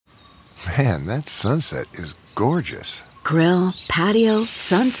Man, that sunset is gorgeous. Grill, patio,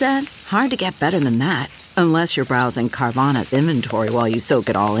 sunset. Hard to get better than that. Unless you're browsing Carvana's inventory while you soak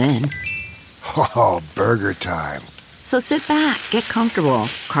it all in. Oh, burger time. So sit back, get comfortable.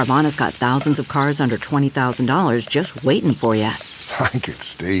 Carvana's got thousands of cars under $20,000 just waiting for you. I could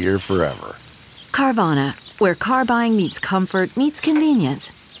stay here forever. Carvana, where car buying meets comfort meets convenience.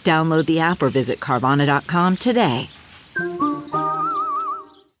 Download the app or visit Carvana.com today.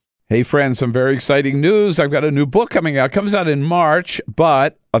 Hey, friends, some very exciting news. I've got a new book coming out. It comes out in March,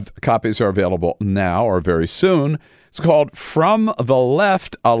 but copies are available now or very soon. It's called From the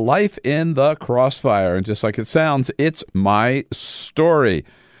Left, A Life in the Crossfire. And just like it sounds, it's my story.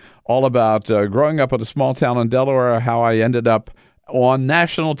 All about growing up in a small town in Delaware, how I ended up on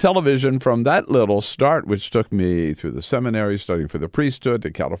national television from that little start, which took me through the seminary, studying for the priesthood,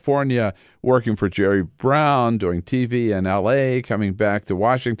 to California, working for Jerry Brown, doing TV in L.A., coming back to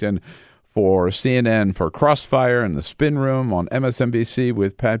Washington for CNN, for Crossfire and the Spin Room on MSNBC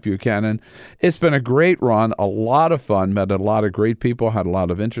with Pat Buchanan. It's been a great run, a lot of fun, met a lot of great people, had a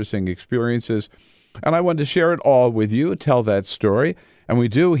lot of interesting experiences, and I wanted to share it all with you, tell that story, and we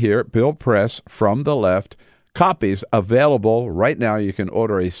do here at Bill Press, From the Left. Copies available right now. You can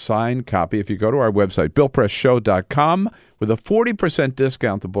order a signed copy if you go to our website, BillPressShow.com. With a 40%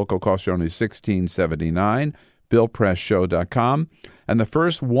 discount, the book will cost you only $16.79, BillPressShow.com. And the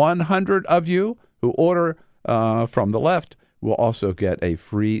first 100 of you who order From the Left will also get a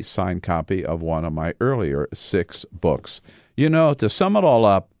free signed copy of one of my earlier 6 books. You know, to sum it all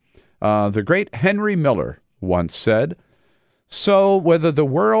up, the great Henry Miller once said, "So whether the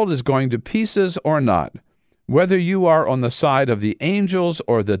world is going to pieces or not, whether you are on the side of the angels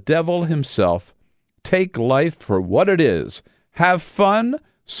or the devil himself, take life for what it is. Have fun,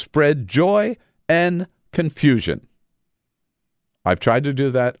 spread joy and confusion." I've tried to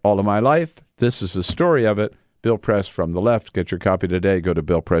do that all of my life. This is the story of it. Bill Press, From the Left. Get your copy today. Go to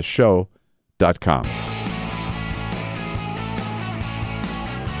BillPressShow.com.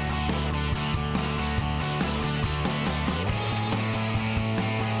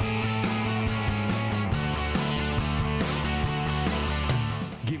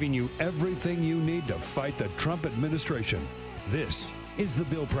 Giving you everything you need to fight the Trump administration. This is The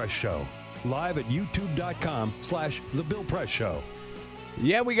Bill Press Show. Live at youtube.com/The Bill Press Show.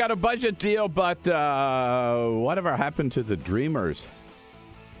 Yeah, we got a budget deal, but whatever happened to the Dreamers?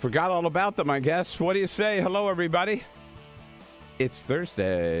 Forgot all about them, I guess. What do you say? Hello, everybody. It's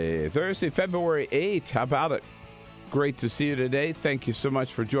Thursday, February 8th. How about it? Great to see you today. Thank you so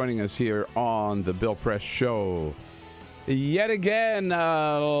much for joining us here on The Bill Press Show. Yet again,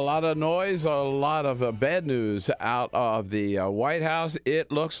 a lot of noise, a lot of bad news out of the White House.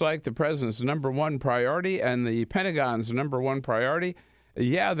 It looks like the president's number one priority and the Pentagon's number one priority.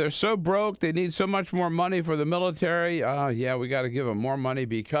 Yeah, they're so broke. They need so much more money for the military. Yeah, we got to give them more money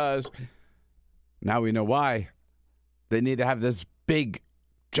because now we know why. They need to have this big,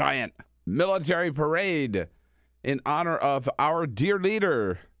 giant military parade in honor of our dear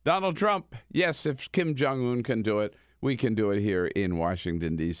leader, Donald Trump. Yes, if Kim Jong-un can do it, we can do it here in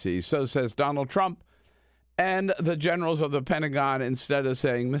Washington, D.C. So says Donald Trump. And the generals of the Pentagon, instead of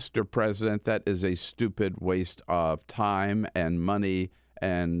saying, "Mr. President, that is a stupid waste of time and money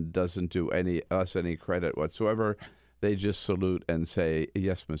and doesn't do us any credit whatsoever," they just salute and say,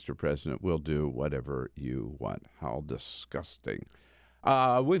 "Yes, Mr. President, we'll do whatever you want." How disgusting.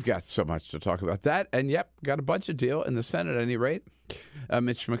 We've got so much to talk about that. And, yep, got a budget deal in the Senate at any rate.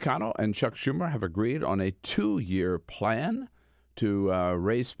 Mitch McConnell and Chuck Schumer have agreed on a 2-year plan to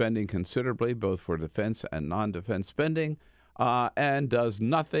raise spending considerably, both for defense and non-defense spending, and does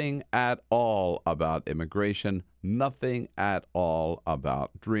nothing at all about immigration, nothing at all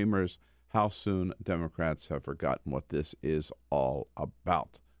about Dreamers. How soon Democrats have forgotten what this is all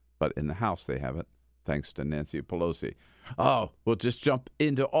about. But in the House, they haven't, thanks to Nancy Pelosi. Oh, we'll just jump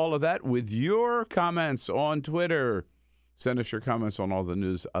into all of that with your comments on Twitter. Send us your comments on all the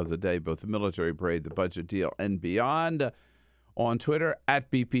news of the day, both the military parade, the budget deal, and beyond. On Twitter,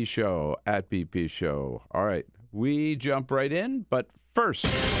 at BP Show, at BP Show. All right, we jump right in, but first.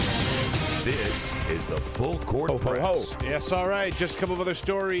 This is the Full Court Press. Yes, all right. Just a couple of other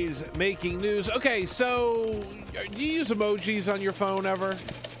stories making news. Okay, so do you use emojis on your phone ever?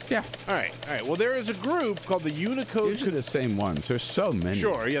 Yeah. All right. Well, there is a group called the Unicode. Usually the same ones. There's so many.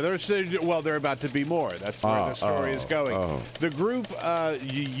 Sure. Yeah. They're about to be more. That's where the story is going. The group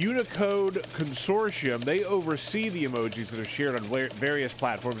Unicode Consortium, they oversee the emojis that are shared on various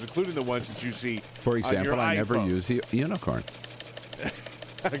platforms, including the ones that you see. For example, I never use the unicorn.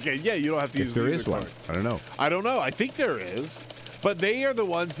 Okay. Yeah. You don't have to use the unicorn. unicorn. If there is one. I don't know. I think there is. But they are the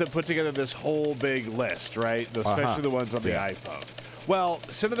ones that put together this whole big list, right? Especially the ones on the iPhone. Well,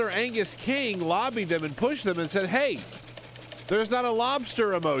 Senator Angus King lobbied them and pushed them and said, hey, there's not a lobster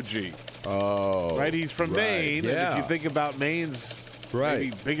emoji. Oh. Right? He's from Maine. Yeah. And if you think about Maine's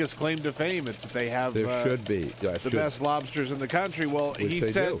maybe biggest claim to fame, it's that they have should be. the best lobsters in the country. Well, he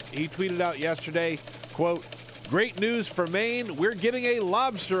tweeted out yesterday, quote, great news for Maine. We're getting a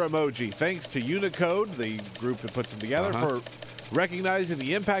lobster emoji. Thanks to Unicode, the group that puts them together, for recognizing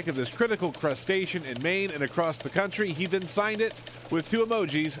the impact of this critical crustacean in Maine and across the country. He then signed it with 2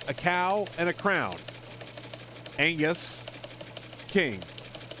 emojis, a cow and a crown. Angus King.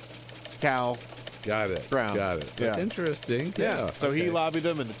 Cow. Got it. Crown. Got it. Yeah. Interesting. Yeah. So he lobbied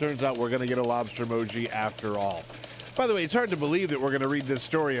them, and it turns out we're going to get a lobster emoji after all. By the way, it's hard to believe that we're going to read this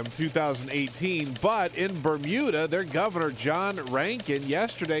story in 2018, but in Bermuda, their governor, John Rankin,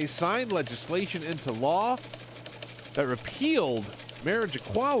 yesterday signed legislation into law that repealed marriage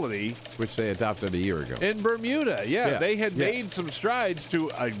equality. Which they adopted a year ago. In Bermuda, they had made some strides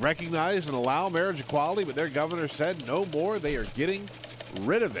to recognize and allow marriage equality, but their governor said no more. They are getting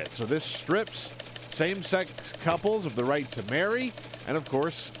rid of it. So this strips same-sex couples of the right to marry, and of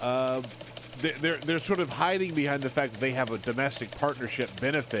course, they're sort of hiding behind the fact that they have a domestic partnership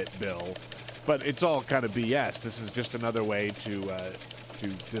benefit bill, but it's all kind of BS. This is just another way to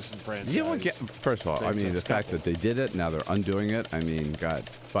disenfranchise. You don't get, first of all, I mean, the fact that they did it, now they're undoing it, I mean, God.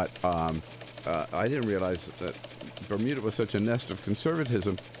 But I didn't realize that Bermuda was such a nest of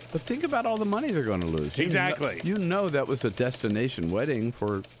conservatism. But think about all the money they're going to lose. Exactly. You know that was a destination wedding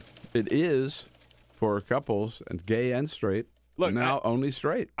it is for couples, and gay and straight. Look, now only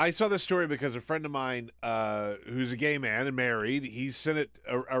straight. I saw this story because a friend of mine who's a gay man and married, he sent it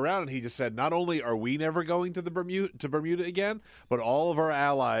around and he just said, not only are we never going to Bermuda again, but all of our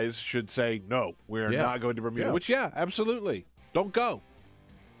allies should say, no, we're not going to Bermuda. Which, absolutely. Don't go.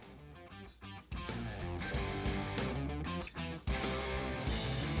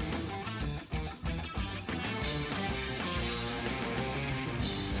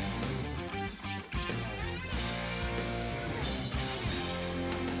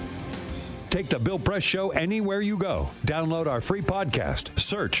 Take The Bill Press Show anywhere you go. Download our free podcast.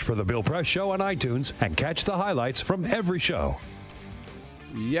 Search for The Bill Press Show on iTunes and catch the highlights from every show.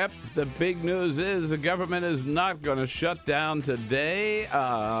 Yep, the big news is the government is not going to shut down today.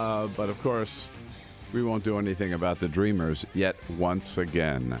 But, of course, we won't do anything about the Dreamers yet once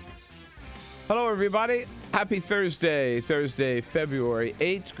again. Hello, everybody. Happy Thursday, February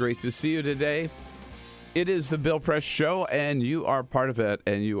 8th. Great to see you today. It is the Bill Press Show, and you are part of it,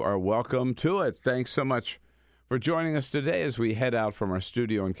 and you are welcome to it. Thanks so much for joining us today as we head out from our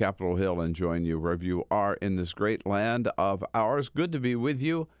studio in Capitol Hill and join you wherever you are in this great land of ours. Good to be with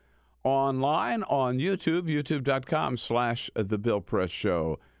you online on YouTube, youtube.com/The Bill Press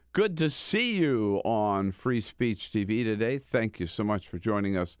Show. Good to see you on Free Speech TV today. Thank you so much for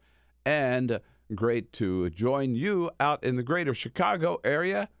joining us, and great to join you out in the greater Chicago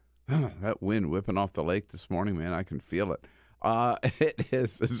area. That wind whipping off the lake this morning, man, I can feel it.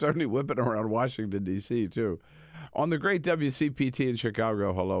 It's certainly whipping around Washington, D.C., too. On the great WCPT in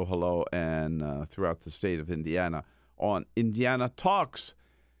Chicago, hello, and throughout the state of Indiana on Indiana Talks.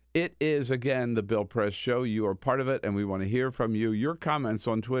 It is, again, the Bill Press Show. You are part of it, and we want to hear from you. Your comments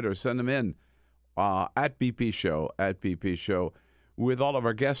on Twitter, send them in at BP Show. With all of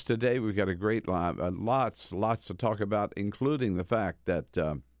our guests today, we've got a great lots to talk about, including the fact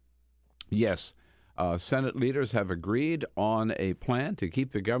that yes, Senate leaders have agreed on a plan to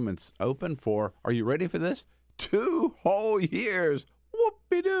keep the governments open for, are you ready for this? 2 whole years.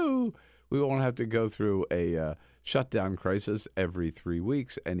 Whoopie-doo. We won't have to go through a shutdown crisis every 3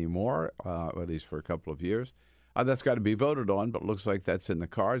 weeks anymore, at least for a couple of years. That's got to be voted on, but it looks like that's in the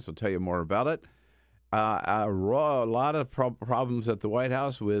cards. I'll tell you more about it. A lot of problems at the White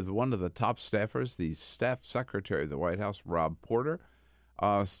House with one of the top staffers, the staff secretary of the White House, Rob Porter,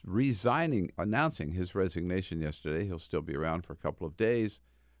 announcing his resignation yesterday. He'll still be around for a couple of days,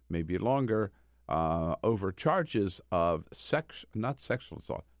 maybe longer, over charges of not sexual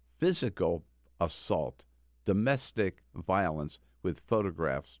assault, physical assault, domestic violence, with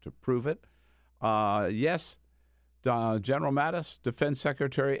photographs to prove it. Yes, General Mattis, Defense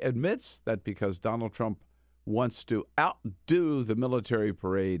Secretary, admits that because Donald Trump wants to outdo the military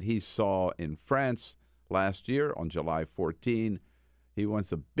parade he saw in France last year on July 14, he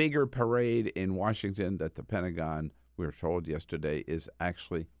wants a bigger parade in Washington, that the Pentagon, we were told yesterday, is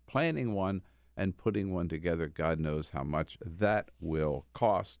actually planning one and putting one together. God knows how much that will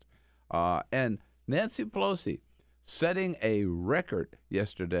cost. And Nancy Pelosi setting a record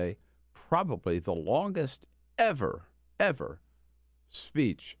yesterday, probably the longest ever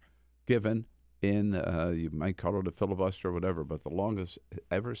speech given in, you might call it a filibuster or whatever, but the longest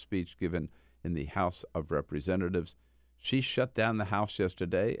ever speech given in the House of Representatives. She shut down the House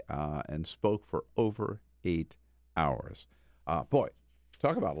yesterday and spoke for over 8 hours. Boy,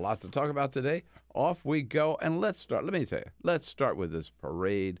 talk about a lot to talk about today. Off we go, and let's start. Let me tell you, let's start with this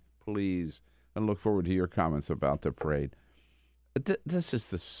parade, please, and look forward to your comments about the parade. This is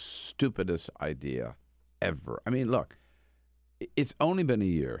the stupidest idea ever. I mean, look, it's only been a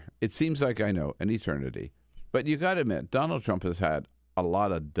year. It seems like, I know, an eternity. But you got to admit, Donald Trump has had a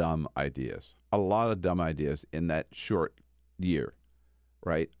lot of dumb ideas in that short year,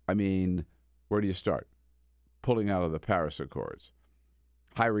 right? I mean, where do you start? Pulling out of the Paris Accords,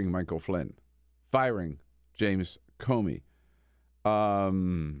 hiring Michael Flynn, firing James Comey,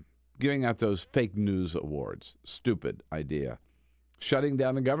 giving out those fake news awards, stupid idea, shutting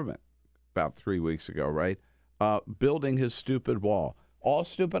down the government about 3 weeks ago, right? Building his stupid wall. All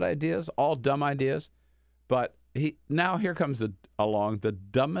stupid ideas, all dumb ideas. But now here comes along the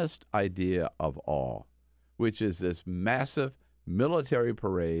dumbest idea of all, which is this massive military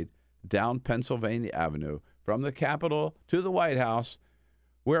parade down Pennsylvania Avenue from the Capitol to the White House,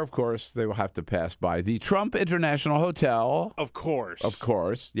 where, of course, they will have to pass by the Trump International Hotel. Of course. Of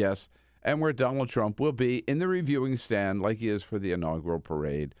course, yes. And where Donald Trump will be in the reviewing stand like he is for the inaugural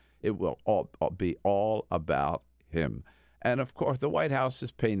parade. It will all be all about him. And, of course, the White House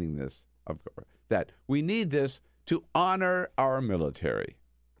is painting this, of course, that we need this to honor our military.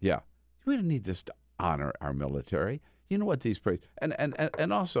 Yeah, we don't need this to honor our military. You know what these parades...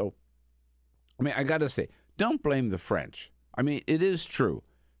 And also, I mean, I got to say, don't blame the French. I mean, it is true.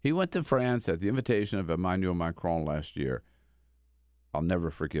 He went to France at the invitation of Emmanuel Macron last year. I'll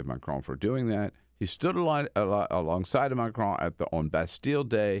never forgive Macron for doing that. He stood alongside of Macron on Bastille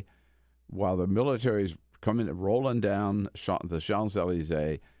Day while the military's coming rolling down the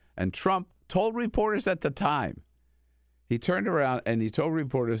Champs-Élysées, and Trump told reporters at the time, he turned around and he told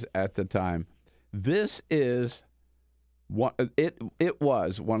reporters at the time, this is it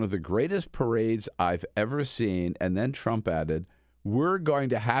was one of the greatest parades I've ever seen. And then Trump added, we're going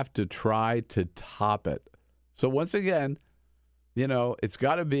to have to try to top it. So once again, you know, it's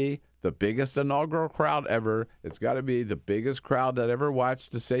got to be the biggest inaugural crowd ever. It's got to be the biggest crowd that ever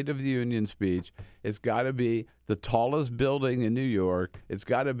watched the State of the Union speech. It's got to be the tallest building in New York. It's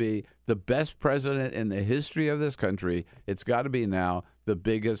got to be the best president in the history of this country. It's got to be now the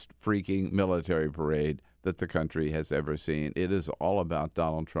biggest freaking military parade that the country has ever seen. It is all about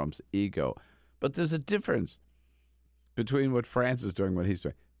Donald Trump's ego. But there's a difference between what France is doing and what he's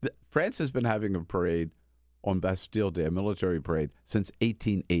doing. France has been having a parade on Bastille Day, a military parade, since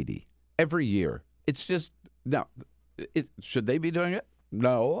 1880. Every year. It's just, now, should they be doing it?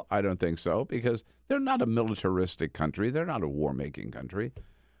 No, I don't think so, because they're not a militaristic country. They're not a war-making country.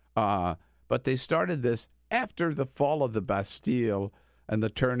 But they started this after the fall of the Bastille and the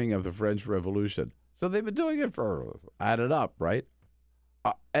turning of the French Revolution. So they've been doing it for, added up, right?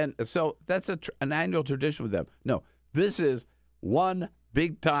 And so that's an annual tradition with them. No, this is one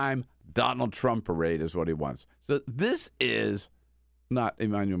big-time Donald Trump parade is what he wants. So this is not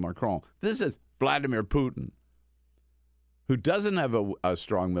Emmanuel Macron. This is Vladimir Putin, who doesn't have a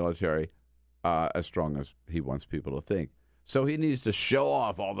strong military, as strong as he wants people to think. So he needs to show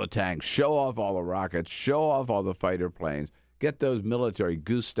off all the tanks, show off all the rockets, show off all the fighter planes, get those military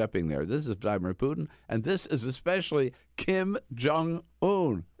goose-stepping there. This is Vladimir Putin, and this is especially Kim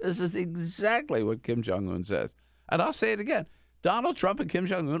Jong-un. This is exactly what Kim Jong-un says. And I'll say it again. Donald Trump and Kim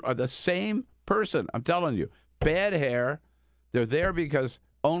Jong-un are the same person. I'm telling you. Bad hair. They're there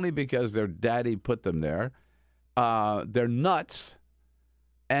only because their daddy put them there. They're nuts.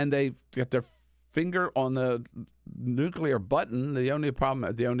 And they've got their finger on the nuclear button. The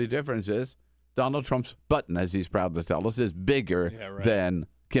only difference is Donald Trump's button, as he's proud to tell us, is bigger than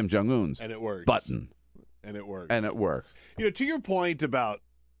Kim Jong-un's button. And it works. And it works. You know, to your point about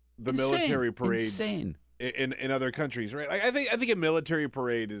the military parades Insane. In other countries, right? Like, I think a military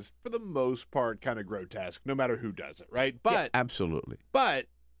parade is, for the most part, kind of grotesque, no matter who does it, right? But yeah, absolutely. But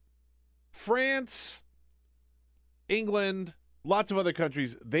France, England, lots of other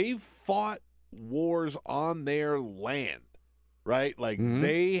countries, they've fought wars on their land, right? Like,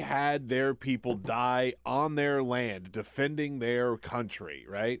 they had their people die on their land defending their country,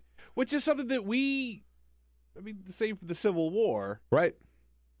 right? Which is something that the same for the Civil War. Right.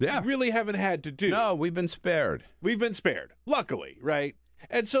 Yeah. We really haven't had to do. No, we've been spared. We've been spared, luckily, right?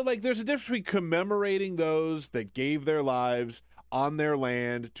 And so, like, there's a difference between commemorating those that gave their lives on their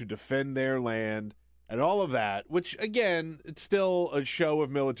land to defend their land and all of that, which, again, it's still a show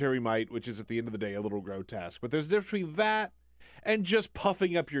of military might, which is, at the end of the day, a little grotesque. But there's a difference between that and just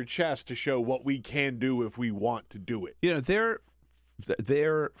puffing up your chest to show what we can do if we want to do it. You know,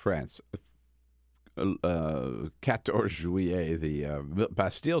 their France, 14 Juillet, the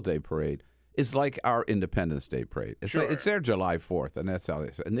Bastille Day parade, is like our Independence Day parade. It's their July 4th, and that's how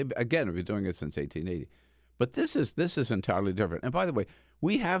they say. And they, again, have been doing it since 1880. But this is entirely different. And by the way,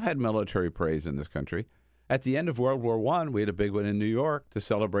 we have had military parades in this country. At the end of World War I, we had a big one in New York to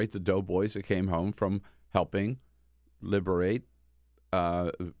celebrate the doughboys that came home from helping liberate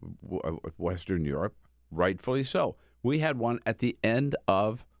Western Europe, rightfully so. We had one at the end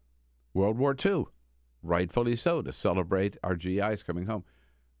of World War II, rightfully so, to celebrate our GIs coming home.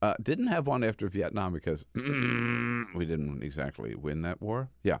 Didn't have one after Vietnam because we didn't exactly win that war.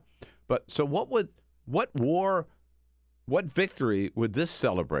 Yeah. But so what victory would this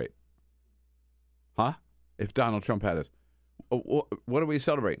celebrate? Huh? If Donald Trump had us. What are we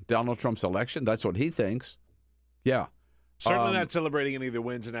celebrating? Donald Trump's election? That's what he thinks. Yeah. Certainly not celebrating any of the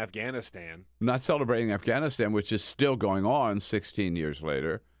wins in Afghanistan. Not celebrating Afghanistan, which is still going on 16 years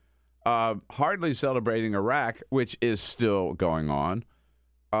later. Hardly celebrating Iraq, which is still going on.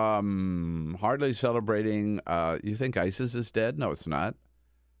 Hardly celebrating, you think ISIS is dead? No, it's not.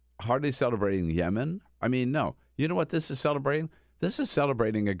 Hardly celebrating Yemen. I mean, no. You know what this is celebrating? This is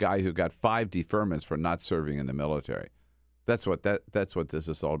celebrating a guy who got 5 deferments for not serving in the military. That's what this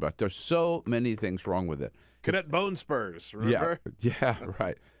is all about. There's so many things wrong with it. Cadet Bone Spurs, remember? Yeah,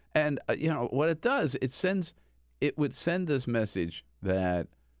 right. And what it does, it would send this message that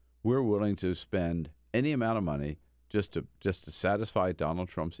we're willing to spend any amount of money just to satisfy Donald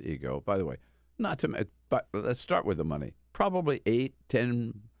Trump's ego. By the way, but let's start with the money. Probably 8,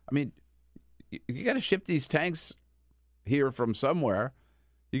 10. I mean, you got to ship these tanks here from somewhere.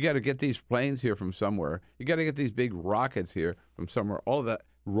 You got to get these planes here from somewhere. You got to get these big rockets here from somewhere. All of that.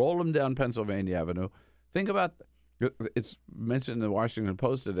 Roll them down Pennsylvania Avenue. Think about, it's mentioned in the Washington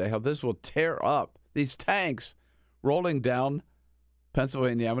Post today, how this will tear up. These tanks rolling down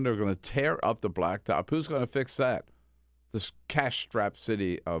Pennsylvania Avenue are going to tear up the blacktop. Who's going to fix that? This cash-strapped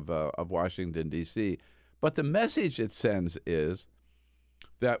city of Washington, D.C. But the message it sends is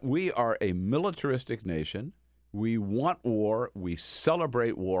that we are a militaristic nation. We want war. We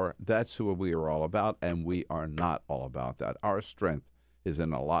celebrate war. That's who we are all about, and we are not all about that. Our strength is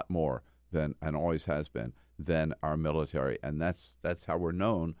in a lot more than, and always has been, than our military, and that's how we're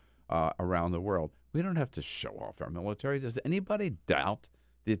known around the world. We don't have to show off our military. Does anybody doubt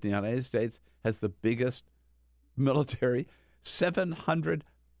that the United States has the biggest military? $700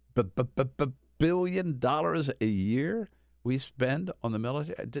 billion a year we spend on the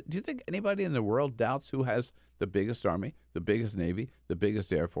military. Do you think anybody in the world doubts who has the biggest army, the biggest navy, the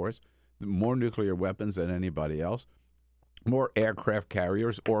biggest air force, more nuclear weapons than anybody else, more aircraft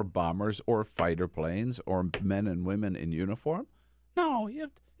carriers or bombers or fighter planes or men and women in uniform? No,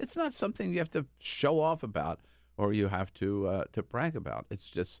 it's not something you have to show off about or you have to brag about. It's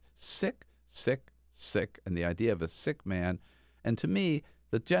just sick, and the idea of a sick man. And to me,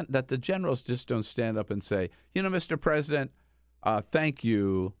 that the generals just don't stand up and say, Mr. President, thank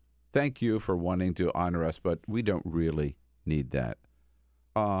you for wanting to honor us, but we don't really need that.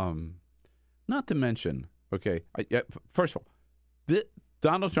 Not to mention, okay, first of all,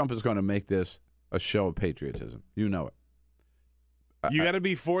 Donald Trump is going to make this a show of patriotism. You know it. You got to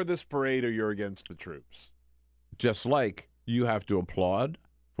be for this parade or you're against the troops. Just like you have to applaud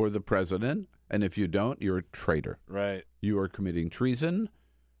for the president, and if you don't, you're a traitor. Right. You are committing treason.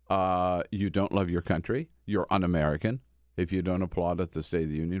 You don't love your country. You're un-American. If you don't applaud at the State of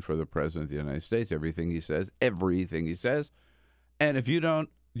the Union for the President of the United States, everything he says. And if you don't,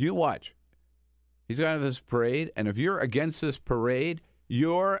 you watch. He's going to have this parade, and if you're against this parade,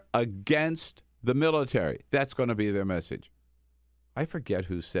 you're against the military. That's going to be their message. I forget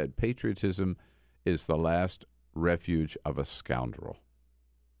who said patriotism is the last refuge of a scoundrel.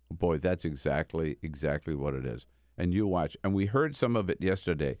 Boy, that's exactly what it is. And you watch. And we heard some of it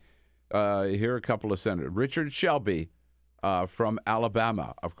yesterday. Here are a couple of senators. Richard Shelby from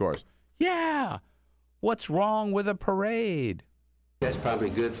Alabama, of course. Yeah, what's wrong with a parade? That's probably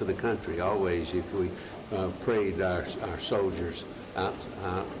good for the country always if we parade our soldiers out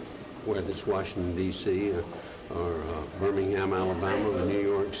whether it's Washington, D.C. or Birmingham, Alabama, or New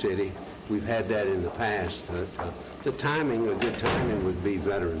York City. We've had that in the past. The timing, a good timing would be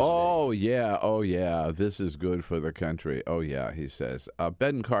Veterans Day. Oh, yeah. This is good for the country. Oh, yeah, he says.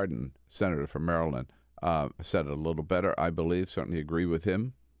 Ben Cardin, senator from Maryland, said it a little better, I believe. Certainly agree with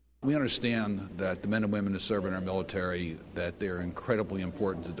him. We understand that the men and women who serve in our military, that they're incredibly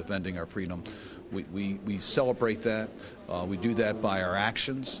important to defending our freedom. We celebrate that. We do that by our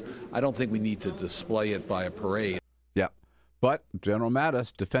actions. I don't think we need to display it by a parade. Yeah. But General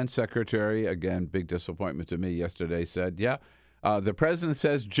Mattis, Defense Secretary, again, big disappointment to me yesterday, said, the president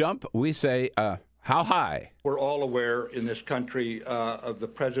says jump. We say, how high? We're all aware in this country of the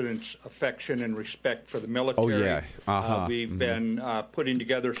president's affection and respect for the military. Oh, yeah. We've been putting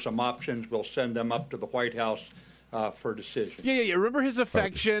together some options. We'll send them up to the White House for decision. Yeah. Remember his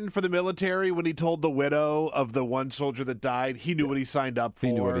affection for the military when he told the widow of the one soldier that died? He knew what he signed up for.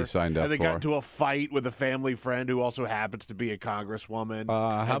 He knew what he signed up for. And they got into a fight with a family friend who also happens to be a congresswoman.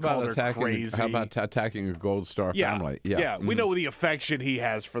 How about attacking a Gold Star family? Yeah. We know the affection he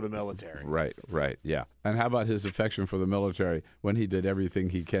has for the military. Right, yeah. And how about his affection for the military when he did everything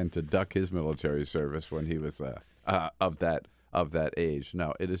he can to duck his military service when he was of that age?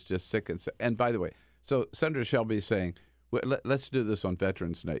 No, it is just sick and sick. And by the way, so Senator Shelby is saying, let's do this on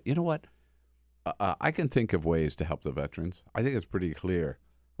Veterans Day. You know what? I can think of ways to help the veterans. I think it's pretty clear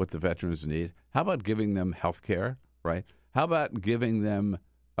what the veterans need. How about giving them health care, right? How about giving them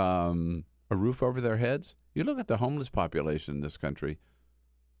a roof over their heads? You look at the homeless population in this country,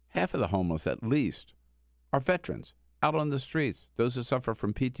 half of the homeless at least are veterans out on the streets, those who suffer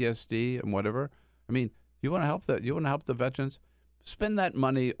from PTSD and whatever. I mean, you want to help the veterans? Spend that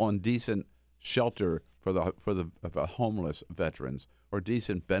money on decent shelter for the homeless veterans, or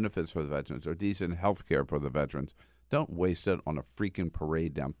decent benefits for the veterans, or decent health care for the veterans. Don't waste it on a freaking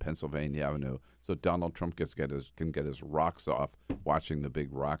parade down Pennsylvania Avenue so Donald Trump can get his rocks off watching the big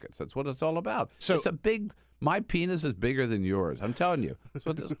rockets. That's what it's all about. So it's my penis is bigger than yours. I'm telling you. That's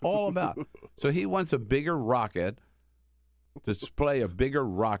what it's all about. So he wants a bigger rocket, to display a bigger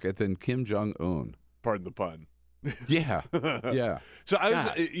rocket than Kim Jong-un. Pardon the pun. Yeah. So I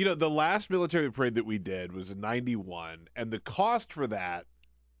was, the last military parade that we did was in '91, and the cost for that,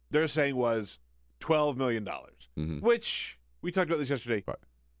 they're saying, was $12 million, which we talked about this yesterday. Right.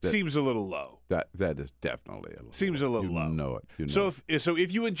 Seems a little low. That is definitely a little. Seems a little low. You know it. So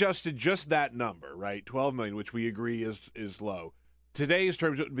if you adjusted just that number, right, $12 million, which we agree is low, today's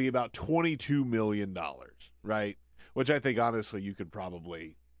terms it would be about $22 million, right? Which I think honestly you could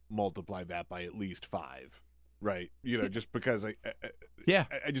probably multiply that by at least 5. Right, just because I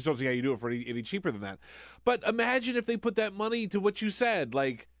just don't see how you do it for any cheaper than that. But imagine if they put that money to what you said,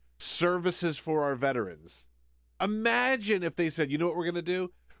 like services for our veterans. Imagine if they said, you know what we're going to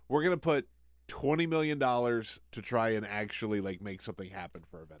do? We're going to put $20 million to try and actually make something happen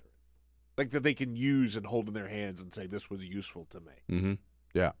for our veterans, like that they can use and hold in their hands and say this was useful to me. Mm-hmm.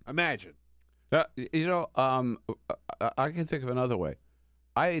 Yeah, imagine. I can think of another way.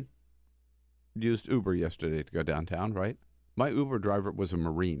 I used Uber yesterday to go downtown, right? My Uber driver was a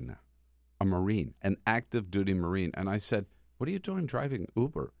Marine, an active duty Marine. And I said, what are you doing driving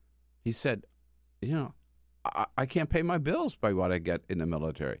Uber? He said, I can't pay my bills by what I get in the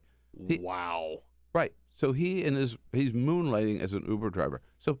military. Wow. Right. So he's moonlighting as an Uber driver.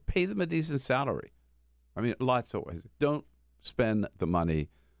 So pay them a decent salary. I mean, lots of ways. Don't spend the money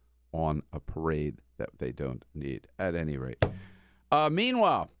on a parade that they don't need, at any rate.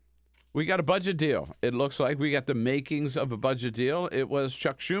 Meanwhile, we got a budget deal. It looks like we got the makings of a budget deal. It was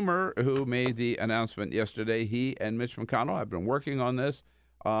Chuck Schumer who made the announcement yesterday. He and Mitch McConnell have been working on this.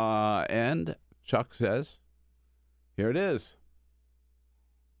 And Chuck says, here it is.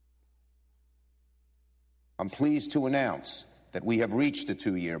 I'm pleased to announce that we have reached a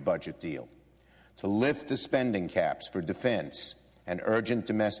 2-year budget deal to lift the spending caps for defense and urgent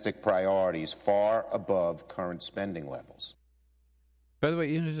domestic priorities far above current spending levels. By the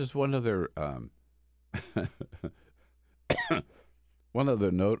way, just one other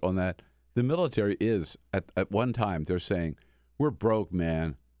note on that. The military is, at one time, they're saying, we're broke,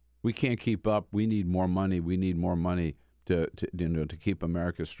 man. We can't keep up. We need more money. We need more money to keep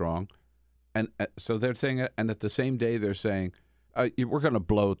America strong. And so they're saying, and at the same day, they're saying, we're going to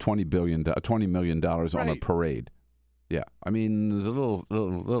blow $20 million on a parade. Yeah. I mean, there's a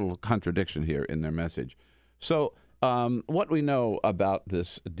little contradiction here in their message. So what we know about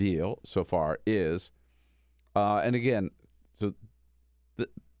this deal so far is, and again, so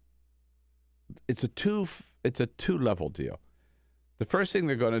it's a two-level deal. The first thing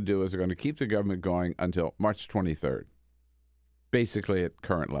they're going to do is they're going to keep the government going until March 23rd, basically at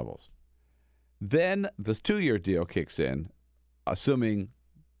current levels. Then the 2-year deal kicks in, assuming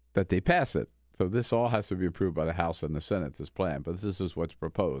that they pass it. So this all has to be approved by the House and the Senate, this plan, but this is what's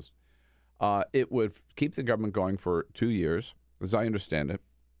proposed. It would keep the government going for 2 years, as I understand it.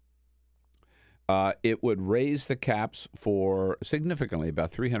 It would raise the caps for significantly,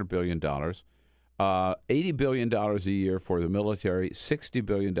 about $300 billion, $80 billion a year for the military, $60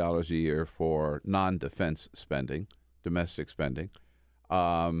 billion a year for non-defense spending, domestic spending,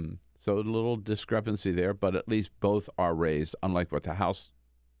 So a little discrepancy there, but at least both are raised, unlike what the House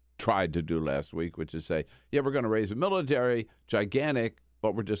tried to do last week, which is say, yeah, we're going to raise the military, gigantic,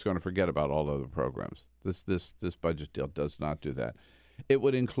 but we're just going to forget about all other programs. This budget deal does not do that. It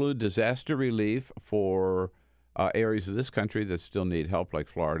would include disaster relief for areas of this country that still need help, like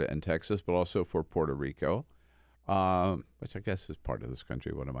Florida and Texas, but also for Puerto Rico, which I guess is part of this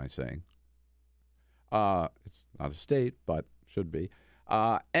country. What am I saying? It's not a state, but should be.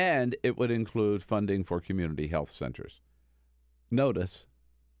 And it would include funding for community health centers. Notice,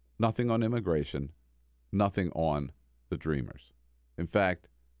 nothing on immigration, nothing on the Dreamers. In fact,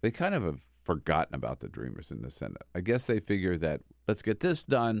 they kind of have forgotten about the Dreamers in the Senate. I guess they figure that let's get this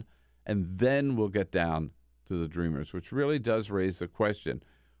done, and then we'll get down to the Dreamers, which really does raise the question,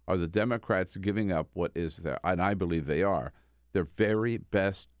 are the Democrats giving up what is their, and I believe they are, their very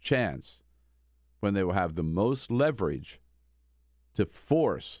best chance when they will have the most leverage to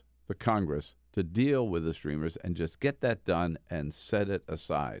force the Congress to deal with the Dreamers and just get that done and set it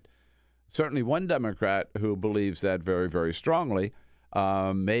aside. Certainly one Democrat who believes that very, very strongly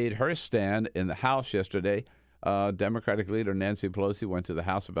made her stand in the House yesterday. Democratic leader Nancy Pelosi went to the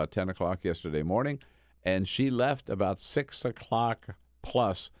House about 10 o'clock yesterday morning, and she left about 6 o'clock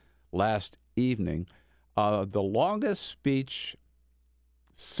plus last evening. The longest speech,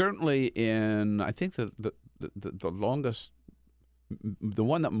 certainly in, I think the longest, the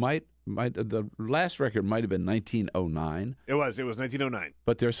one that might the last record might have been 1909. It was 1909.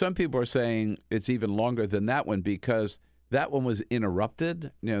 But there are some people who are saying it's even longer than that one because that one was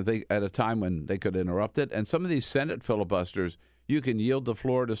interrupted. They at a time when they could interrupt it. And some of these Senate filibusters, you can yield the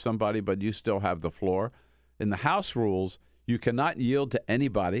floor to somebody, but you still have the floor. In the House rules, you cannot yield to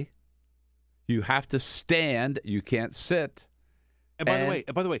anybody. You have to stand. You can't sit. And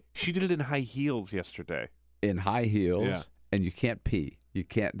by the way, she did it in high heels yesterday. In high heels, yeah. And you can't pee. You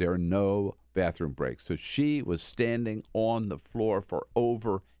can't. There are no bathroom breaks. So she was standing on the floor for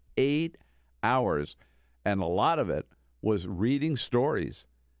over 8 hours, and a lot of it was reading stories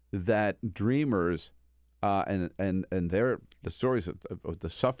that Dreamers and the stories of the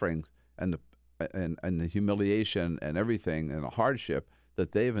suffering and the humiliation and everything and the hardship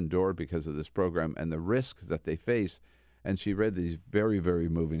that they've endured because of this program and the risks that they face. And she read these very, very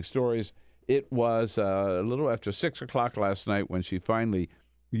moving stories. It was a little after 6 o'clock last night when she finally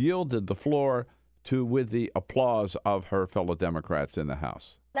yielded the floor with the applause of her fellow Democrats in the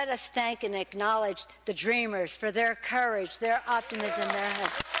House. Let us thank and acknowledge the Dreamers for their courage, their optimism,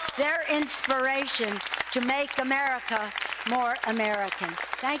 their inspiration to make America more American.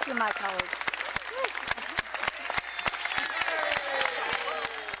 Thank you, my colleagues.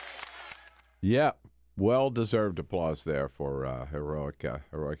 Yeah, well-deserved applause there for heroic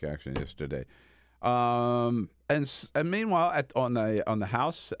action yesterday. And meanwhile, on the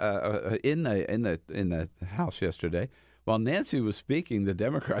House in the House yesterday, while Nancy was speaking, the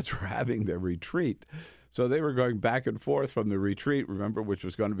Democrats were having their retreat. So they were going back and forth from the retreat, remember, which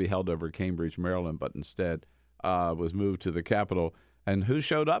was going to be held over Cambridge, Maryland, but instead was moved to the Capitol. And who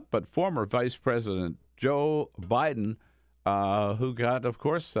showed up but former Vice President Joe Biden, who got, of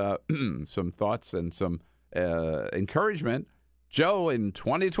course, some thoughts and some encouragement. Joe in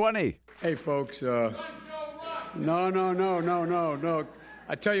 2020. Hey, folks. No.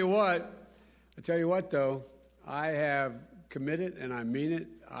 I tell you what, though. I have committed, and I mean it.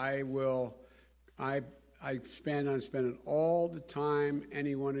 I plan on spending all the time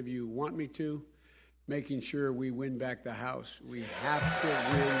any one of you want me to, making sure we win back the House. We have to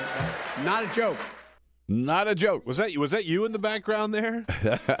win back. Not a joke. Not a joke. Was that you in the background there?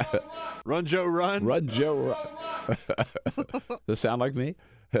 Run, Joe, run. Run, Joe, run. Does it sound like me?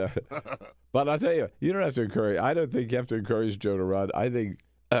 But I'll tell you, you don't have to encourage. I don't think you have to encourage Joe to run. I think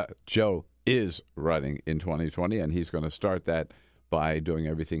Joe is running in 2020, and he's going to start that by doing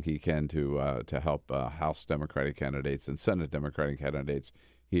everything he can to help House Democratic candidates and Senate Democratic candidates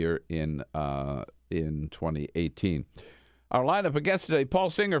here in 2018. Our lineup of guests today: Paul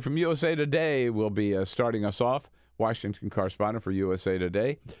Singer from USA Today will be starting us off, Washington correspondent for USA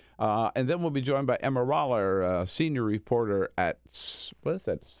Today. And then we'll be joined by Emma Roller, senior reporter at, what is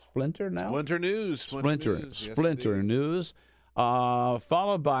that, Splinter now? Splinter News. Splinter News.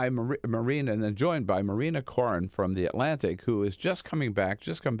 Followed by Marina, and then joined by Marina Koren from The Atlantic, who is just come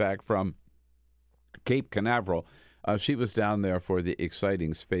back from Cape Canaveral. She was down there for the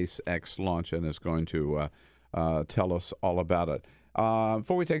exciting SpaceX launch and is going to tell us all about it.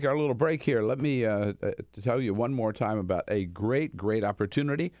 Before we take our little break here, let me tell you one more time about a great, great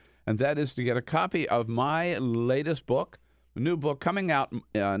opportunity, and that is to get a copy of my latest book, a new book coming out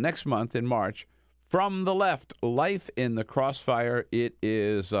next month in March, From the Left, Life in the Crossfire. It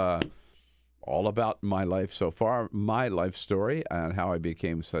is all about my life so far, my life story, and how I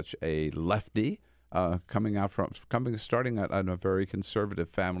became such a lefty, starting out in a very conservative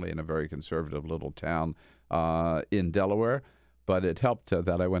family in a very conservative little town in Delaware. But it helped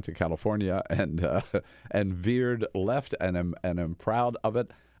that I went to California and veered left, and am proud of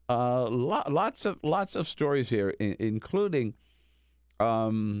it. Lots of stories here, including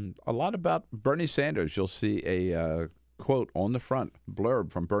a lot about Bernie Sanders. You'll see a quote on the front,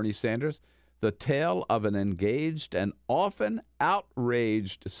 blurb from Bernie Sanders: "The tale of an engaged and often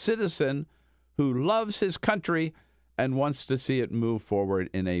outraged citizen who loves his country and wants to see it move forward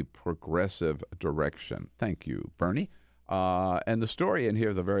in a progressive direction." Thank you, Bernie. And the story in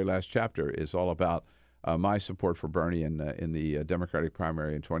here, the very last chapter, is all about my support for Bernie in the Democratic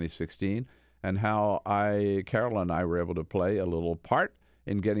primary in 2016, and how Carol and I were able to play a little part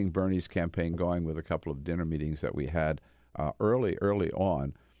in getting Bernie's campaign going with a couple of dinner meetings that we had early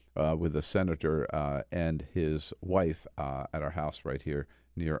on with the senator and his wife at our house right here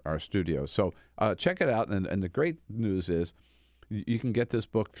near our studio. So check it out. And the great news is you can get this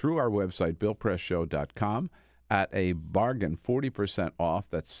book through our website, BillPressShow.com, at a bargain, 40% off.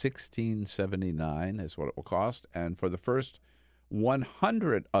 That's $16.79 is what it will cost. And for the first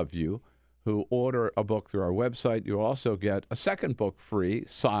 100 of you who order a book through our website, you'll also get a second book free,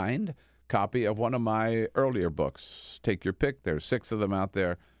 signed copy of one of my earlier books. Take your pick. There's 6 of them out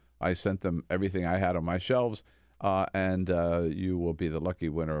there. I sent them everything I had on my shelves, and you will be the lucky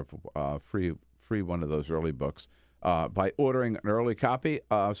winner of free one of those early books by ordering an early copy,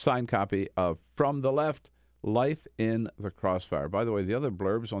 signed copy of From the Left, Life in the Crossfire. By the way, the other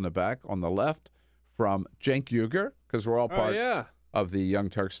blurbs on the back on the left from Cenk Uygur, because we're all part of the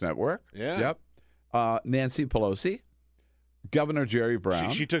Young Turks Network. Yeah. Yep. Nancy Pelosi, Governor Jerry Brown.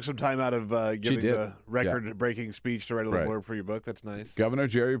 She took some time out of giving the record-breaking speech to write a little blurb for your book. That's nice. Governor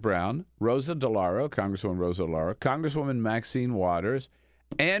Jerry Brown, Rosa DeLauro, Congresswoman Rosa DeLauro, Congresswoman Maxine Waters,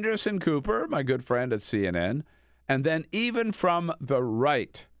 Anderson Cooper, my good friend at CNN, and then even from the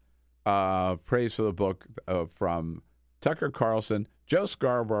right, praise for the book from Tucker Carlson, Joe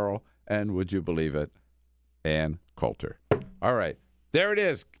Scarborough, and would you believe it, Ann Coulter. All right, there it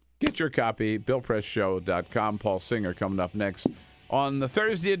is. Get your copy, BillPressShow.com. Paul Singer coming up next on the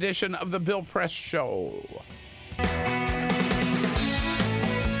Thursday edition of the Bill Press Show.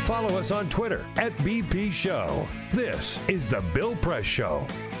 Follow us on Twitter at BP Show. This is the Bill Press Show.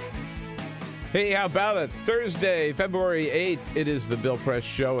 Hey, how about it? Thursday, February 8th, it is the Bill Press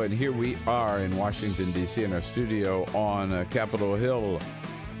Show, and here we are in Washington, D.C., in our studio on Capitol Hill.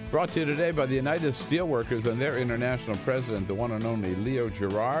 Brought to you today by the United Steelworkers and their international president, the one and only Leo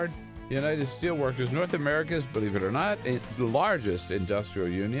Gerard. The United Steelworkers, North America's, believe it or not, the largest industrial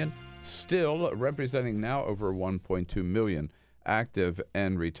union, still representing now over 1.2 million active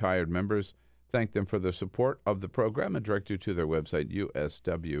and retired members. Thank them for the support of the program and direct you to their website,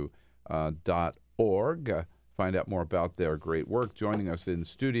 usw.org. Find out more about their great work. Joining us in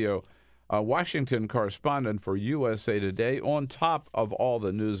studio, Washington correspondent for USA Today. On top of all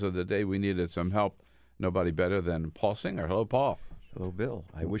the news of the day, we needed some help. Nobody better than Paul Singer. Hello, Paul. Hello, Bill.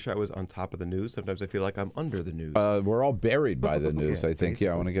 I wish I was on top of the news. Sometimes I feel like I'm under the news. We're all buried by the news, I think.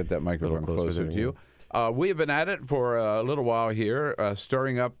 Yeah, I want to get that microphone closer to you. We have been at it for a little while here,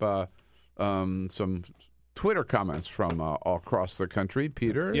 stirring up some Twitter comments from all across the country.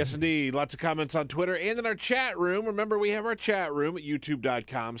 Peter? Yes, indeed. Lots of comments on Twitter and in our chat room. Remember, we have our chat room at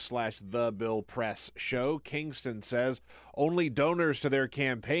youtube.com/TheBillPressShow. Kingston says, only donors to their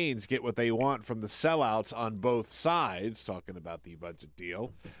campaigns get what they want from the sellouts on both sides, talking about the budget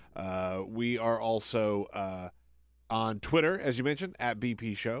deal. We are also on Twitter, as you mentioned, at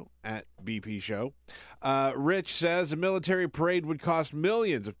BP Show, Rich says a military parade would cost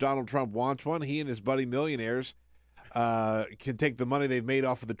millions if Donald Trump wants one. He and his buddy millionaires can take the money they've made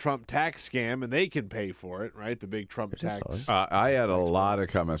off of the Trump tax scam, and they can pay for it, right? The big Trump tax. I had a lot of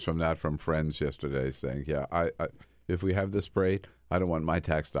comments from that from friends yesterday saying, yeah, I if we have this parade, I don't want my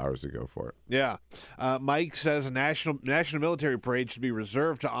tax dollars to go for it. Yeah. Mike says a national military parade should be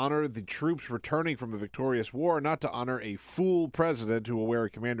reserved to honor the troops returning from a victorious war, not to honor a fool president who will wear a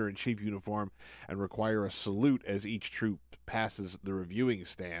commander-in-chief uniform and require a salute as each troop passes the reviewing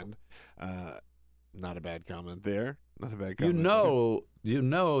stand. Not a bad comment there. Not a bad comment. You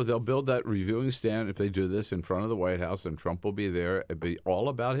know they'll build that reviewing stand if they do this in front of the White House, and Trump will be there. It'll be all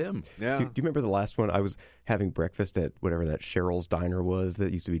about him. Yeah. Do you remember the last one? I was having breakfast at whatever that Cheryl's Diner was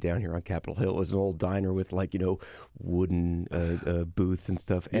that used to be down here on Capitol Hill. It was an old diner with wooden booths and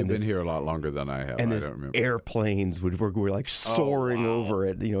stuff. You've and been here a lot longer than I have. And I don't remember. Airplanes were like soaring over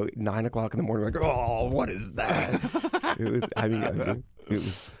at 9 o'clock in the morning. Like, oh, what is that? It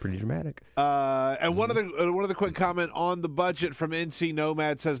was pretty dramatic. And one other quick comment on the budget from NC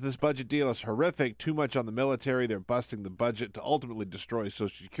Nomad says this budget deal is horrific. Too much on the military. They're busting the budget to ultimately destroy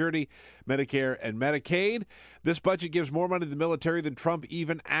Social Security, Medicare, and Medicaid. This budget gives more money to the military than Trump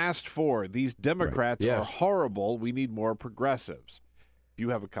even asked for. These Democrats are horrible. We need more progressives. If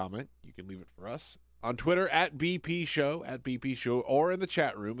you have a comment, you can leave it for us on Twitter at BP Show, or in the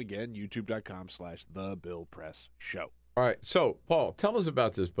chat room, again, youtube.com/TheBillPressShow. All right, so, Paul, tell us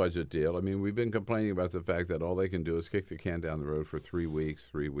about this budget deal. I mean, we've been complaining about the fact that all they can do is kick the can down the road for 3 weeks,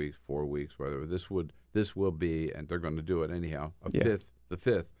 4 weeks, whatever. This will be, and they're going to do it anyhow, the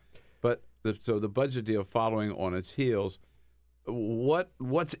fifth. But so the budget deal following on its heels,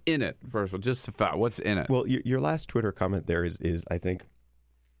 what's in it, first of all, just the fact, what's in it? Well, your last Twitter comment there is I think,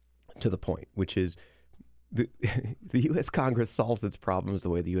 to the point, which is the U.S. Congress solves its problems the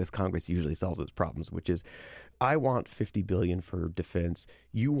way the U.S. Congress usually solves its problems, which is, I want $50 billion for defense.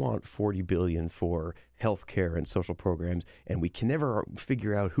 You want $40 billion for health care and social programs, and we can never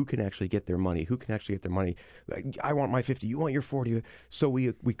figure out who can actually get their money. I want my 50. You want your 40. So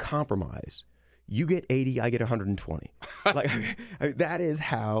we compromise. You get 80. I get 120. That is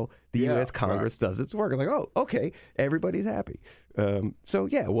how the U.S. Congress does its work. It's like, oh, okay, everybody's happy.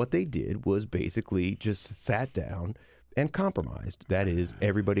 What they did was basically just sat down and compromised. That is,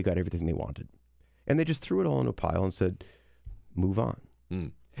 everybody got everything they wanted. And they just threw it all into a pile and said, move on.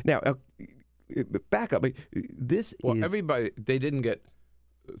 Mm. Now, back up. Everybody, they didn't get,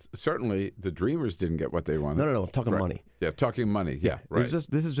 certainly the Dreamers didn't get what they wanted. No, I'm talking money. Yeah, talking money. Yeah, right.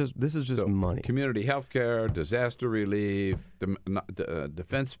 This is just money. Community health care, disaster relief,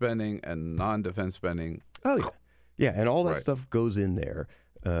 defense spending, and non-defense spending. Oh, yeah. Yeah, and all that stuff goes in there.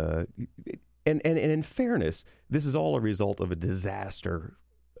 And in fairness, this is all a result of a disaster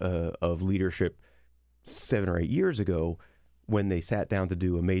of leadership 7 or 8 years ago when they sat down to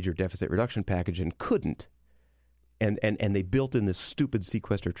do a major deficit reduction package and couldn't. And they built in this stupid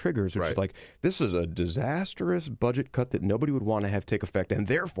sequester triggers, which is like, this is a disastrous budget cut that nobody would want to have take effect, and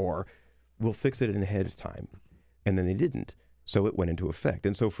therefore we'll fix it in ahead of time. And then they didn't. So it went into effect.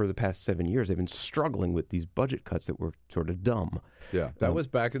 And so for the past 7 years, they've been struggling with these budget cuts that were sort of dumb. Yeah, that was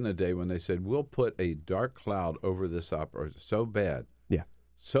back in the day when they said, we'll put a dark cloud over this operation so bad. Yeah.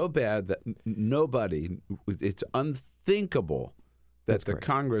 So bad that it's unthinkable that the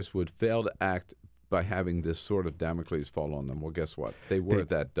Congress would fail to act by having this sort of Damocles fall on them. Well, guess what? They were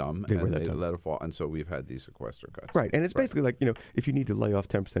that dumb, and they let it fall. And so we've had these sequester cuts. Right. And it's basically like, if you need to lay off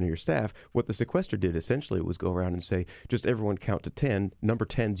 10% of your staff, what the sequester did essentially was go around and say, just everyone count to 10. Number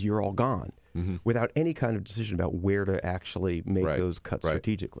 10's, you're all gone, without any kind of decision about where to actually make those cuts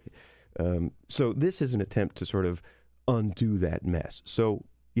strategically. So this is an attempt to sort of undo that mess. So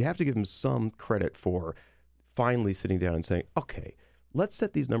you have to give them some credit for finally sitting down and saying, okay, let's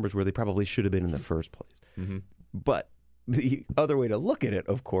set these numbers where they probably should have been in the first place. Mm-hmm. But the other way to look at it,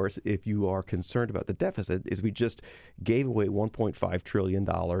 of course, if you are concerned about the deficit, is we just gave away $1.5 trillion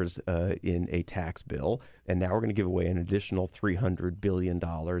in a tax bill, and now we're going to give away an additional $300 billion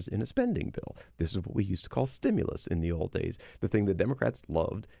in a spending bill. This is what we used to call stimulus in the old days, the thing that Democrats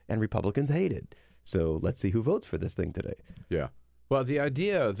loved and Republicans hated. So let's see who votes for this thing today. Yeah. Well, the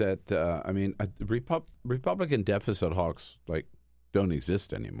idea that, Republican deficit hawks, don't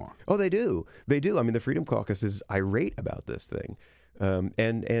exist anymore. Oh, they do. They do. I mean, the Freedom Caucus is irate about this thing.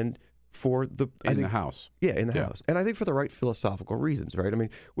 And for the... the House. Yeah, in the House. And I think for the right philosophical reasons, right? I mean,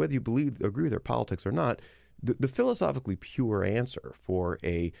 whether you agree with their politics or not, the philosophically pure answer for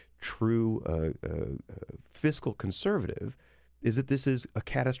a true fiscal conservative is that this is a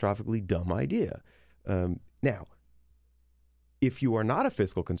catastrophically dumb idea. Now, if you are not a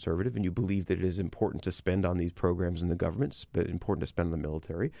fiscal conservative and you believe that it is important to spend on these programs in the government, important to spend on the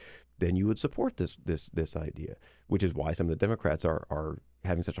military, then you would support this idea, which is why some of the Democrats are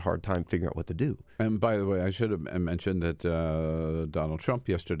having such a hard time figuring out what to do. And by the way, I should have mentioned that Donald Trump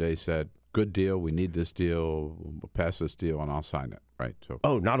yesterday said, good deal, we need this deal, we'll pass this deal, and I'll sign it. Right. So.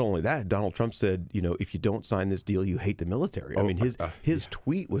 Oh, not only that, Donald Trump said, if you don't sign this deal, you hate the military. I mean, his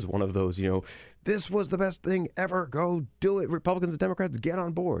tweet was one of those, this was the best thing ever. Go do it. Republicans and Democrats, get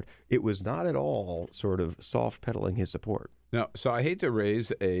on board. It was not at all sort of soft pedaling his support. Now, so I hate to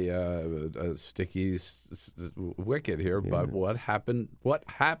raise a sticky wicket here, but what happened? What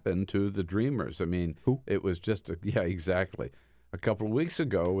happened to the Dreamers? I mean, who? It was just exactly. A couple of weeks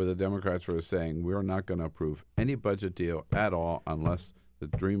ago, where the Democrats were saying we're not going to approve any budget deal at all unless the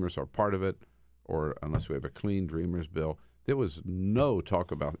Dreamers are part of it, or unless we have a clean Dreamers bill. There was no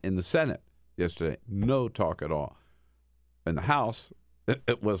talk about in the Senate yesterday. No talk at all. In the House,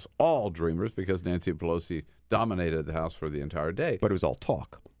 it was all Dreamers because Nancy Pelosi dominated the House for the entire day. But it was all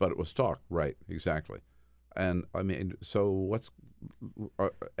talk. But it was talk, right, exactly. And, I mean, so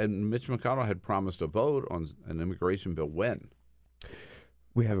and Mitch McConnell had promised a vote on an immigration bill when?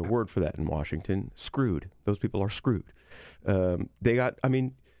 We have a word for that in Washington. Screwed. Those people are screwed. In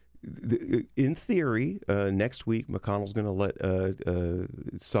theory, next week, McConnell's going to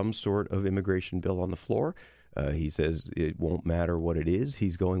let some sort of immigration bill on the floor. He says it won't matter what it is.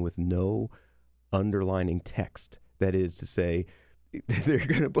 He's going with no underlining text. That is to say, they're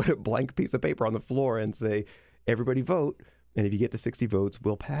going to put a blank piece of paper on the floor and say, everybody vote, and if you get to 60 votes,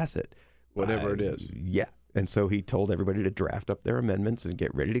 we'll pass it. Whatever it is. Yeah. And so he told everybody to draft up their amendments and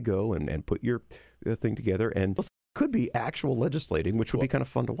get ready to go and put your thing together. And it could be actual legislating, which would be kind of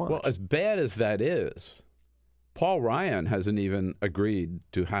fun to watch. Well, as bad as that is, Paul Ryan hasn't even agreed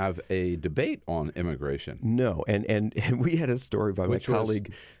to have a debate on immigration. No, and we had a story by my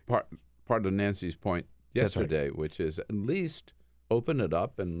colleague. Part of Nancy's point yesterday, which is at least open it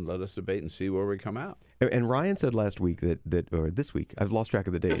up and let us debate and see where we come out. And Ryan said last week or this week, I've lost track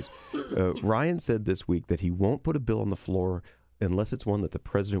of the days. Ryan said this week that he won't put a bill on the floor unless it's one that the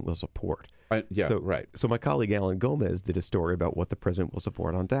president will support. Right. So my colleague Alan Gomez did a story about what the president will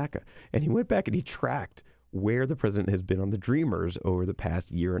support on DACA. And he went back and he tracked where the president has been on the Dreamers over the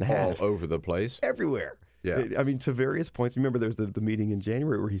past year and a half. All over the place. Everywhere. Yeah. I mean, to various points. Remember, there was the meeting in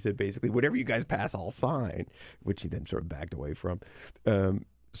January where he said basically, whatever you guys pass, I'll sign, which he then sort of backed away from.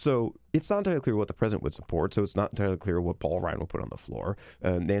 So it's not entirely clear what the president would support. So it's not entirely clear what Paul Ryan will put on the floor.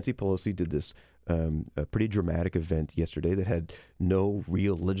 Nancy Pelosi did this a pretty dramatic event yesterday that had no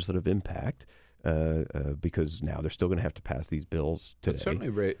real legislative impact. Because now they're still going to have to pass these bills today. It certainly,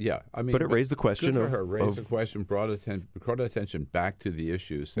 but it raised the question good for her. Raised the question, brought attention back to the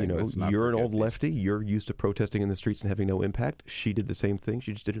issues. You're an old lefty. You're used to protesting in the streets and having no impact. She did the same thing.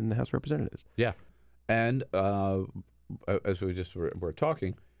 She just did it in the House of Representatives. Yeah, and as we just were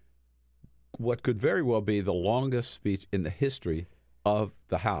talking, what could very well be the longest speech in the history of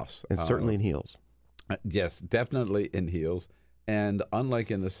the House, and certainly in heels. Yes, definitely in heels. And unlike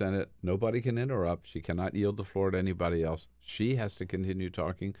in the Senate, nobody can interrupt. She cannot yield the floor to anybody else. She has to continue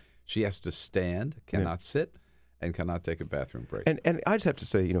talking. She has to stand, cannot sit, and cannot take a bathroom break. And I just have to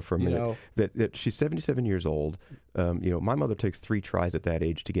say, for a minute, that she's 77 years old. My mother takes 3 tries at that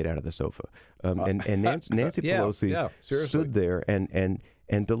age to get out of the sofa. And Nancy Pelosi stood there and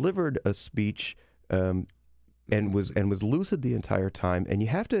delivered a speech and was lucid the entire time. And you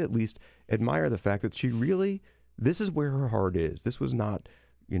have to at least admire the fact that she really... This is where her heart is. This was not,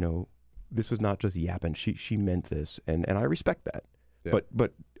 this was not just yapping. She meant this, and I respect that. Yeah.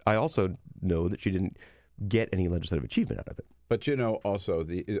 But I also know that she didn't get any legislative achievement out of it. But also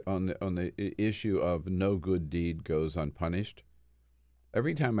on the issue of no good deed goes unpunished.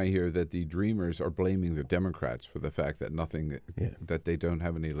 Every time I hear that the Dreamers are blaming the Democrats for the fact that that they don't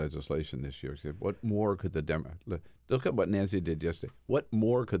have any legislation this year, what more could look at what Nancy did yesterday? What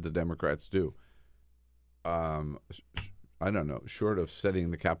more could the Democrats do? I don't know, short of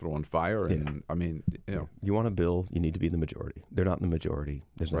setting the Capitol on fire. And I mean, you want a bill, you need to be in the majority. They're not in the majority.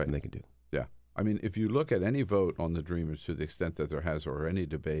 There's nothing they can do. Yeah. I mean, if you look at any vote on the Dreamers to the extent that there has, or any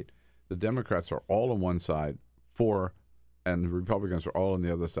debate, the Democrats are all on one side and the Republicans are all on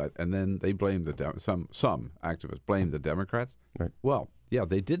the other side. And then they blame some activists blame the Democrats. Right. Well, yeah,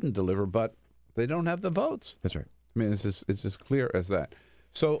 they didn't deliver, but they don't have the votes. That's right. I mean, it's as clear as that.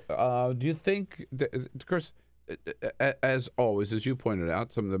 So do you think, of course, as always, as you pointed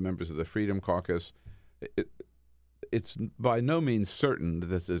out, some of the members of the Freedom Caucus, it's by no means certain that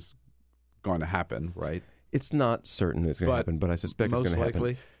this is going to happen, right? It's not certain it's going to happen, but I suspect it's going to happen. Most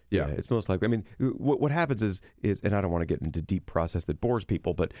likely? Yeah, it's most likely. I mean, what happens is, and I don't want to get into deep process that bores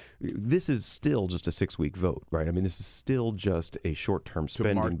people, but this is still just a 6-week vote, right? I mean, this is still just a short-term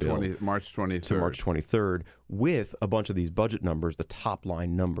spending bill. March 23rd. To March 23rd, with a bunch of these budget numbers, the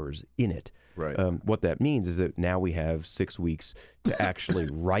top-line numbers in it. Right. What that means is that now we have 6 weeks to actually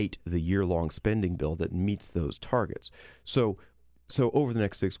write the year-long spending bill that meets those targets. So over the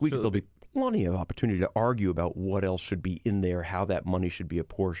next 6 weeks, there'll be plenty of opportunity to argue about what else should be in there, how that money should be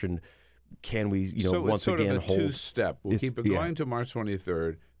apportioned. Can we, so once it's sort again of a two-step. We'll keep it going to March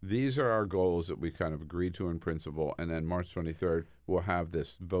 23rd. these are our goals that we kind of agreed to in principle, and then March 23rd we'll have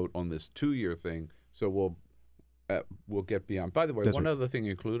this vote on this 2-year thing. So we'll get beyond. By the way, one other thing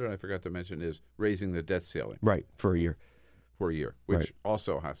included I forgot to mention is raising the debt ceiling. Right, for a year. Which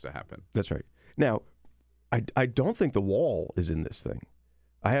also has to happen. That's right. Now, I don't think the wall is in this thing.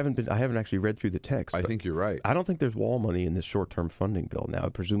 I haven't actually read through the text. I think you're right. I don't think there's wall money in this short-term funding bill. Now,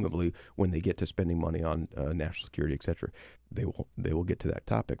 presumably, when they get to spending money on national security, et cetera, they will get to that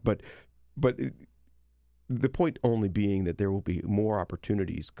topic. But the point only being that there will be more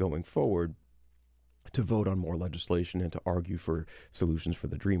opportunities going forward to vote on more legislation and to argue for solutions for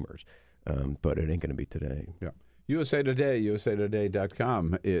the dreamers. But it ain't going to be today. Yeah. USA Today,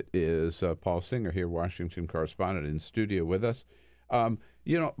 usatoday.com. It is Paul Singer here, Washington correspondent, in studio with us. Paul,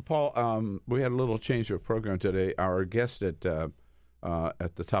 we had a little change of program today. Our guest at the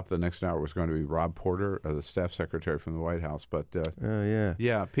top of the next hour was going to be Rob Porter, the staff secretary from the White House. But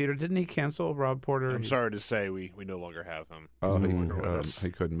yeah, Peter, didn't he cancel Rob Porter? I'm sorry to say we no longer have him.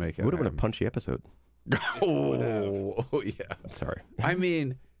 He couldn't make it. Would have been a punchy episode. Oh yeah. Sorry. I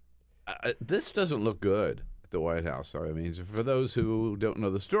mean, this doesn't look good at the White House. I mean, for those who don't know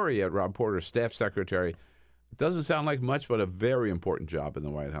the story yet, Rob Porter, staff secretary. It doesn't sound like much, but a very important job in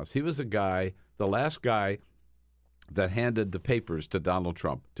the White House. He was the last guy that handed the papers to Donald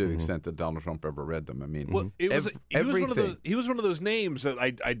Trump, to the extent that Donald Trump ever read them. I mean, he was one of those names that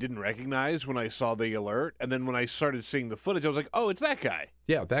I didn't recognize when I saw the alert, and then when I started seeing the footage, I was like, oh, it's that guy.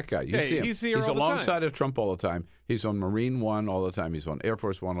 Yeah, that guy. You see him. He's here he's all the time. alongside of Trump all the time. He's on Marine One all the time. He's on Air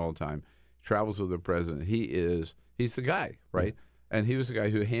Force One all the time. Travels with the president. He's the guy, right? Yeah. And he was the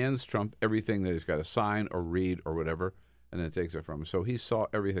guy who hands Trump everything that he's got to sign or read or whatever, and then takes it from him. So he saw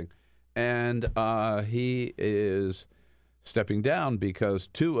everything. And he is stepping down because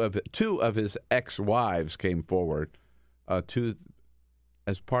two of his ex-wives came forward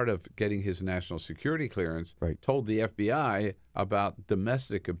as part of getting his national security clearance, told the FBI about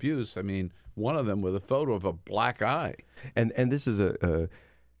domestic abuse. I mean, one of them with a photo of a black eye. And this is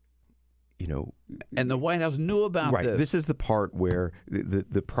and the White House knew about this. Right. This is the part where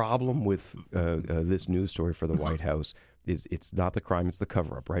the problem with this news story for the White House is it's not the crime, it's the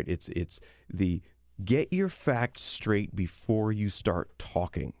cover-up, right? It's the get your facts straight before you start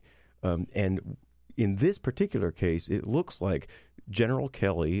talking. And in this particular case, it looks like General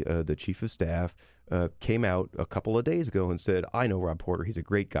Kelly, the chief of staff, came out a couple of days ago and said, I know Rob Porter. He's a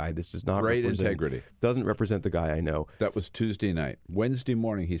great guy. This does not great integrity. Doesn't represent the guy I know. That was Tuesday night. Wednesday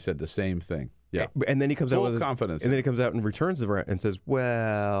morning, he said the same thing. Yeah. And then he comes full out with confidence. And then he comes out and returns the and says,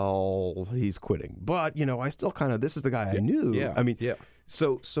 well, he's quitting. But, I still kind of, this is the guy I knew. Yeah. I mean,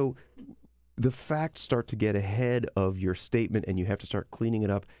 so the facts start to get ahead of your statement, and you have to start cleaning it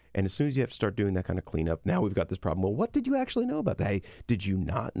up. And as soon as you have to start doing that kind of cleanup, now we've got this problem. Well, what did you actually know about that? Hey, did you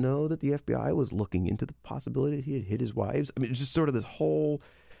not know that the FBI was looking into the possibility that he had hit his wives? I mean, it's just sort of this whole,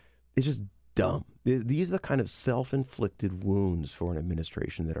 it's just dumb. These are the kind of self-inflicted wounds for an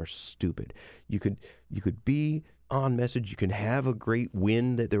administration that are stupid. You could be on message. You can have a great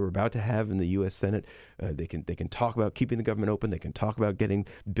win that they were about to have in the U.S. Senate. They can talk about keeping the government open. They can talk about getting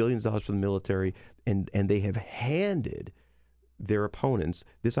billions of dollars from the military, and they have handed their opponents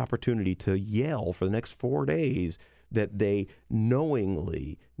this opportunity to yell for the next 4 days that they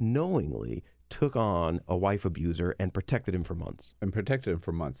knowingly took on a wife abuser and protected him for months.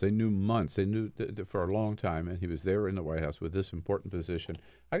 They knew months. They knew for a long time, and he was there in the White House with this important position.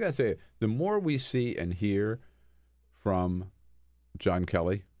 I got to say, the more we see and hear from John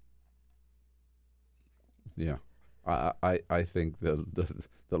Kelly, I think the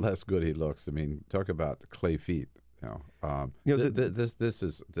less good he looks. I mean, talk about clay feet. This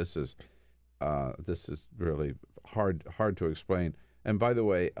is really hard to explain. And by the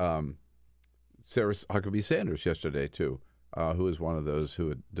way, Sarah Huckabee Sanders yesterday too, who is one of those who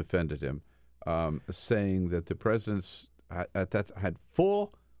had defended him, saying that the president's had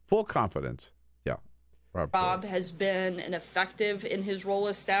full confidence. Yeah. Rob has been effective in his role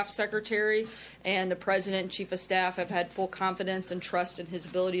as staff secretary, and the president and chief of staff have had full confidence and trust in his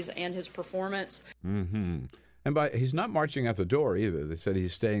abilities and his performance. Mm-hmm. And he's not marching out the door either. They said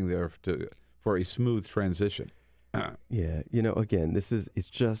he's staying there for a smooth transition. Yeah, again, this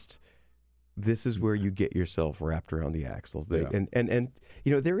is where you get yourself wrapped around the axles. And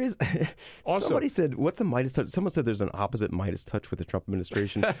there is also, somebody said, what's the Midas touch? Someone said there's an opposite Midas touch with the Trump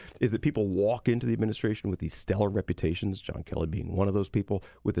administration is that people walk into the administration with these stellar reputations, John Kelly being one of those people,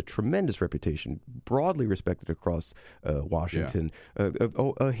 with a tremendous reputation, broadly respected across Washington,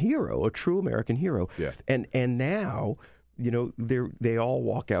 a hero, a true American hero. Yeah. And now they all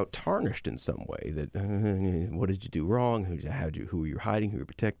walk out tarnished in some way. That what did you do wrong? Who are you hiding? Who are you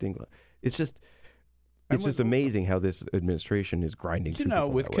protecting? It's just amazing how this administration is grinding.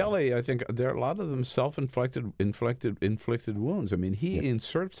 With Kelly, I think there are a lot of them self-inflicted wounds. I mean, he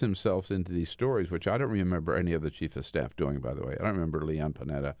inserts himself into these stories, which I don't remember any other chief of staff doing. By the way, I don't remember Leon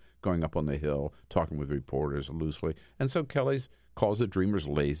Panetta going up on the Hill talking with reporters loosely, and so Kelly's calls the Dreamers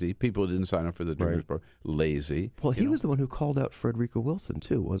lazy. People who didn't sign up for the Dreamers program, lazy. Well, he was the one who called out Frederica Wilson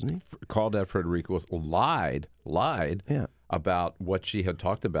too, wasn't he? Called out Frederica Wilson, lied about what she had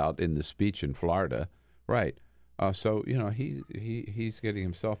talked about in the speech in Florida. Right. So he's getting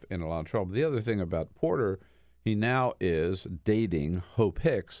himself in a lot of trouble. The other thing about Porter, he now is dating Hope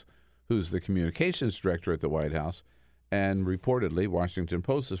Hicks, who's the communications director at the White House. And reportedly, Washington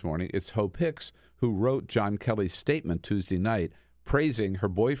Post this morning, it's Hope Hicks who wrote John Kelly's statement Tuesday night praising her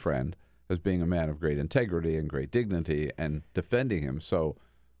boyfriend as being a man of great integrity and great dignity and defending him. So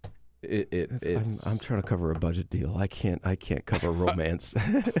I'm trying to cover a budget deal. I can't cover romance.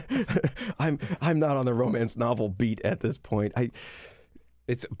 I'm not on the romance novel beat at this point.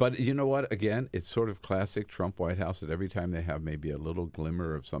 But you know what? Again, it's sort of classic Trump White House that every time they have maybe a little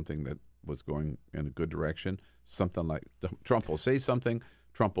glimmer of something that was going in a good direction, something like Trump will say something,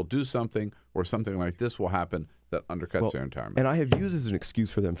 Trump will do something, or something like this will happen that undercuts their entire. And I have used as an excuse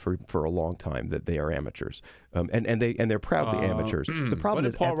for them for a long time that they are amateurs, and they're proudly amateurs. The problem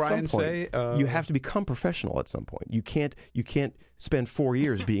is Paul at Ryan some point you have to become professional. At some point, you can't spend 4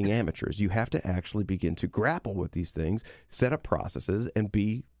 years being amateurs. You have to actually begin to grapple with these things, set up processes, and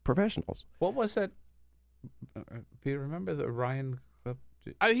be professionals. What was that, Peter? Remember the Ryan?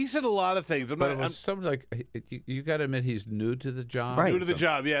 He said a lot of things. Something like you got to admit he's new to the job. Right. New to the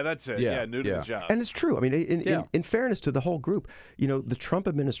job. Yeah, that's it. Yeah, new to the job. And it's true. I mean, in fairness to the whole group, the Trump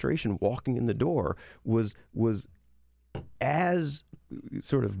administration walking in the door was as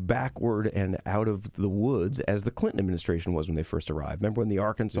sort of backward and out of the woods as the Clinton administration was when they first arrived. Remember when the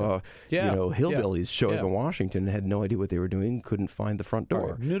Arkansas hillbillies showed up in Washington and had no idea what they were doing, couldn't find the front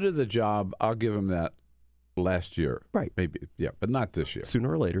door. Right. New to the job, I'll give him that. Last year. Right. Maybe, but not this year. Sooner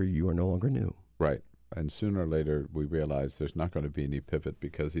or later, you are no longer new. Right. And sooner or later, we realize there's not going to be any pivot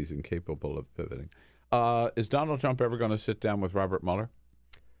because he's incapable of pivoting. Is Donald Trump ever going to sit down with Robert Mueller?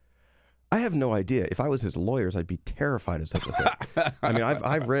 I have no idea. If I was his lawyers, I'd be terrified of such a thing. I mean,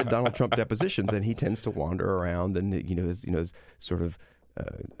 I've read Donald Trump depositions, and he tends to wander around, and his sort of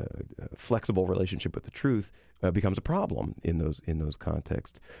flexible relationship with the truth becomes a problem in those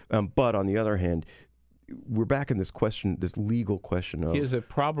contexts. But on the other hand, we're back in this legal question of... He has a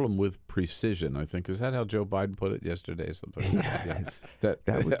problem with precision, I think. Is that how Joe Biden put it yesterday? Something like that.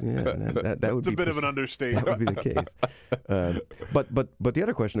 That would be a bit of an understatement. That would be the case. But the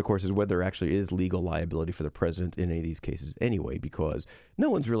other question, of course, is whether there actually is legal liability for the president in any of these cases anyway, because no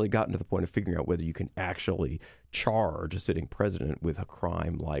one's really gotten to the point of figuring out whether you can actually charge a sitting president with a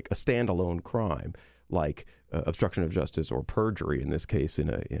crime, like a standalone crime, like obstruction of justice or perjury in this case.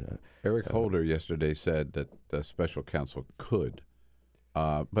 Eric Holder yesterday said that the special counsel could,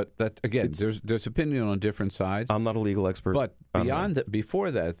 but that again, there's opinion on different sides. I'm not a legal expert, but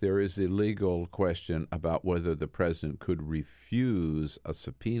before that, there is the legal question about whether the president could refuse a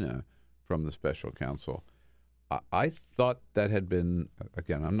subpoena from the special counsel. I thought that had been,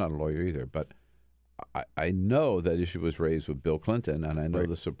 again, I'm not a lawyer either, but I know that issue was raised with Bill Clinton, and I know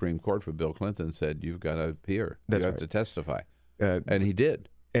the Supreme Court for Bill Clinton said, you've got to appear. You have to testify. And he did.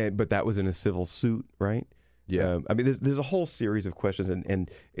 But that was in a civil suit, right? Yeah. I mean, there's a whole series of questions,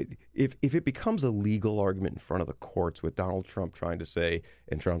 and if it becomes a legal argument in front of the courts with Donald Trump trying to say,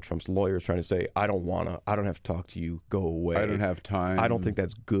 and Trump's lawyers trying to say, I don't have to talk to you, go away. I don't have time. I don't think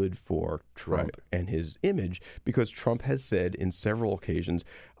that's good for Trump and his image, because Trump has said in several occasions,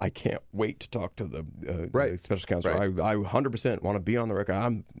 I can't wait to talk to the special counsel. I 100% want to be on the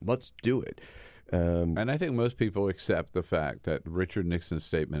record. Let's do it. And I think most people accept the fact that Richard Nixon's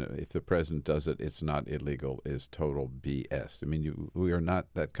statement, if the president does it, it's not illegal, is total BS. I mean, we are not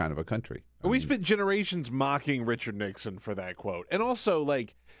that kind of a country. We spent generations mocking Richard Nixon for that quote. And also,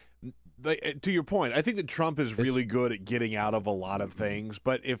 to your point, I think that Trump is really good at getting out of a lot of things.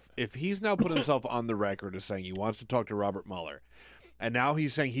 But if he's now put himself on the record as saying he wants to talk to Robert Mueller, and now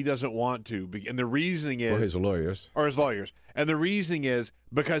he's saying he doesn't want to, and the reasoning is... Or his lawyers. And the reasoning is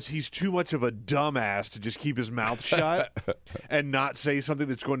because he's too much of a dumbass to just keep his mouth shut and not say something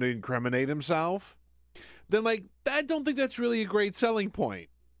that's going to incriminate himself, then, I don't think that's really a great selling point.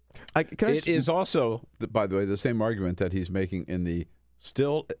 It is also, by the way, the same argument that he's making in the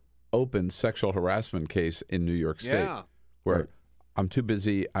still open sexual harassment case in New York State, where I'm too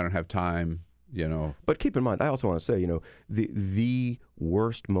busy, I don't have time, you know. But keep in mind, I also want to say, you know, the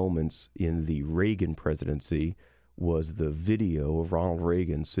worst moments in the Reagan presidency was the video of Ronald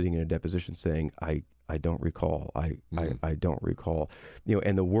Reagan sitting in a deposition saying, I don't recall. I don't recall. You know,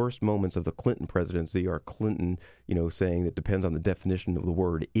 and the worst moments of the Clinton presidency are Clinton, you know, saying that depends on the definition of the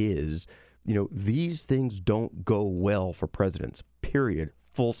word is. You know, these things don't go well for presidents, period,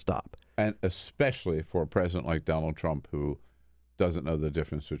 full stop. And especially for a president like Donald Trump, who doesn't know the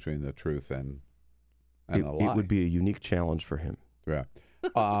difference between the truth and a lie. It would be a unique challenge for him. Yeah.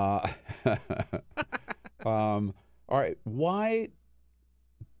 All right. Why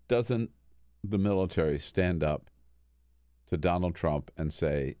doesn't the military stand up to Donald Trump and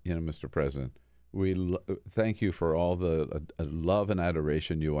say, you know, Mr. President, we thank you for all the love and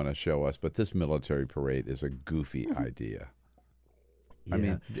adoration you want to show us, but this military parade is a goofy idea. Yeah. I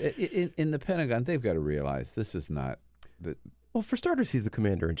mean, in the Pentagon, they've got to realize this is not the. Well, for starters, he's the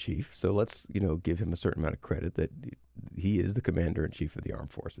commander-in-chief, so let's, you know, give him a certain amount of credit that he is the commander-in-chief of the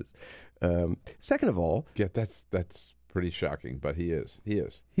armed forces. Second of all... Yeah, that's pretty shocking, but he is. He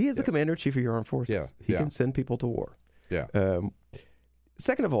is the commander-in-chief of your armed forces. Yeah. He can send people to war. Yeah.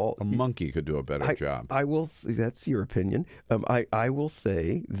 Second of all... A monkey could do a better job. I will... That's your opinion. I will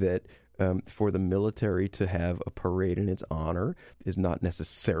say that... for the military to have a parade in its honor is not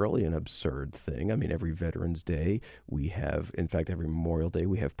necessarily an absurd thing. I mean, every Veterans Day we have, in fact, every Memorial Day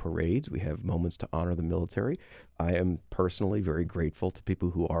we have parades. We have moments to honor the military. I am personally very grateful to people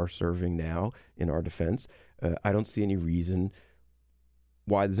who are serving now in our defense. I don't see any reason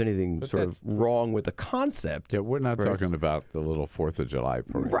why there's anything sort of wrong with the concept. Yeah, we're not talking about the little 4th of July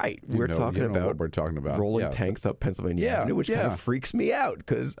parade. Right. We're talking about what we're talking about. Rolling tanks up Pennsylvania Avenue, which kind of freaks me out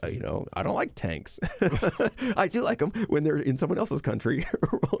because, you know, I don't like tanks. I do like them when they're in someone else's country.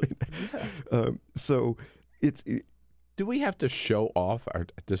 So it's... Do we have to show off? Or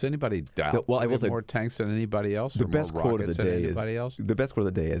does anybody doubt? Well, I will say more tanks than anybody else. The best quote of the day else? The best quote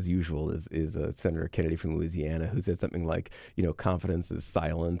of the day, as usual, is Senator Kennedy from Louisiana, who said something like, "You know, confidence is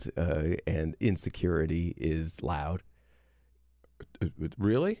silent and insecurity is loud."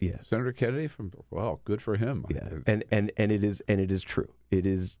 Really? Yeah, Senator Kennedy from. Well, good for him. Yeah, and it is true. It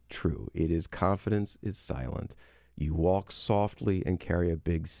is true. It is confidence is silent. You walk softly and carry a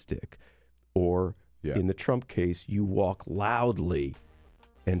big stick, or. Yeah. In the Trump case, you walk loudly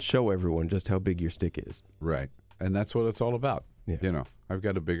and show everyone just how big your stick is. Right. And that's what it's all about. Yeah. You know, I've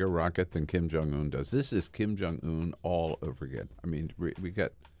got a bigger rocket than Kim Jong-un does. This is Kim Jong-un all over again. I mean, we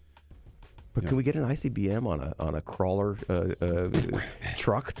got... But can we get an ICBM on a crawler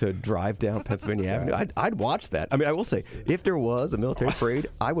truck to drive down Pennsylvania Avenue? I'd watch that. I mean, I will say, if there was a military parade,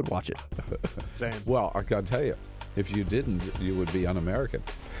 I would watch it. Same. Well, I got to tell you, if you didn't, you would be un-American.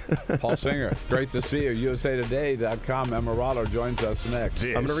 Paul Singer, great to see you. USAtoday.com. Emma Rollo joins us next.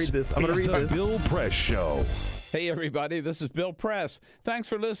 I'm going to read this. I'm going to read this. Bill Press Show. Hey, everybody, this is Bill Press. Thanks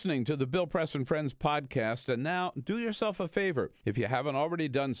for listening to the Bill Press and Friends podcast. And now, do yourself a favor. If you haven't already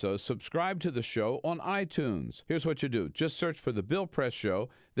done so, subscribe to the show on iTunes. Here's what you do. Just search for the Bill Press Show.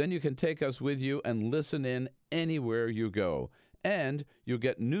 Then you can take us with you and listen in anywhere you go. And you'll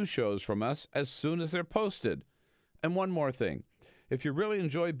get new shows from us as soon as they're posted. And one more thing. If you really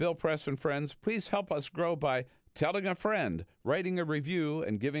enjoy Bill Press and Friends, please help us grow by telling a friend, writing a review,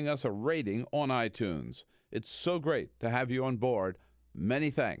 and giving us a rating on iTunes. It's so great to have you on board. Many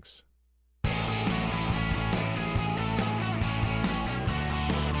thanks.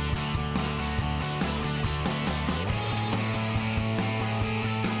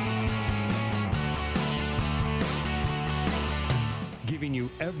 Giving you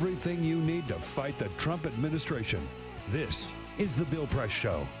everything you need to fight the Trump administration. This is The Bill Press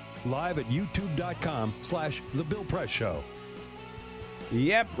Show. Live at youtube.com/The Bill Press Show.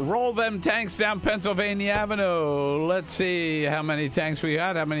 Yep, roll them tanks down Pennsylvania Avenue. Let's see how many tanks we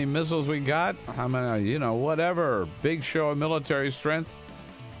got, how many missiles we got, how many, whatever. Big show of military strength.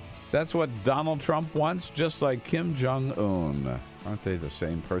 That's what Donald Trump wants, just like Kim Jong-un. Aren't they the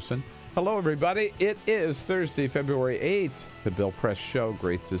same person? Hello, everybody. It is Thursday, February 8th, the Bill Press Show.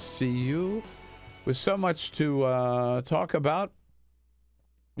 Great to see you. With so much to talk about.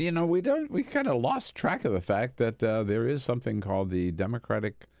 We kind of lost track of the fact that there is something called the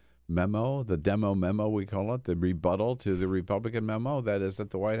Democratic memo, the demo memo we call it, the rebuttal to the Republican memo that is at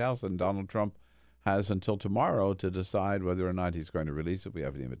the White House, and Donald Trump has until tomorrow to decide whether or not he's going to release it. We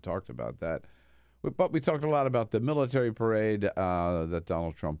haven't even talked about that. But we talked a lot about the military parade that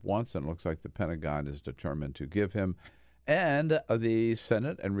Donald Trump wants, and it looks like the Pentagon is determined to give him. And the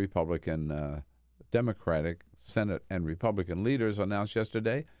Senate and Republican Democratic Senate and Republican leaders announced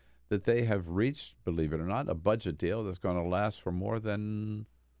yesterday that they have reached, believe it or not, a budget deal that's going to last for more than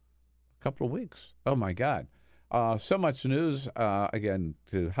couple of weeks. Oh, my God. So much news, again,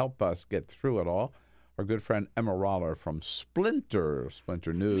 to help us get through it all. Our good friend Emma Roller from Splinter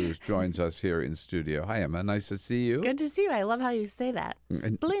News joins us here in studio. Hi, Emma. Nice to see you. Good to see you. I love how you say that.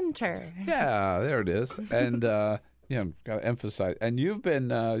 Splinter. Yeah, there it is. And got to emphasize. And we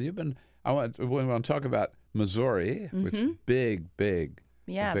want to talk about Missouri, which is big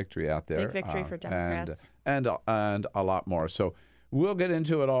victory out there. Big victory for Democrats. And a lot more. So we'll get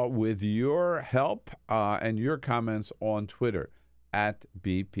into it all with your help and your comments on Twitter at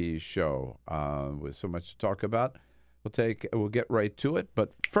BP Show. With so much to talk about, we'll get right to it.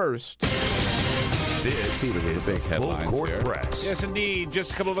 But first, this is the Full Court Press. Yes, indeed.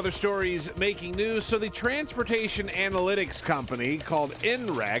 Just a couple of other stories making news. So the transportation analytics company called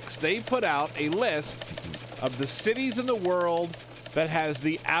NREX, they put out a list of the cities in the world that has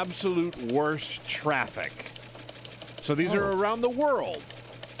the absolute worst traffic. So these are around the world.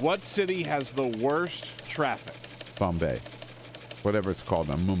 What city has the worst traffic? Bombay. Whatever it's called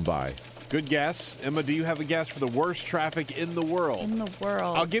now, Mumbai. Good guess. Emma, do you have a guess for the worst traffic in the world? In the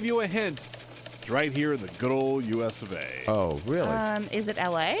world. I'll give you a hint. It's right here in the good old U.S. of A. Oh, really? Is it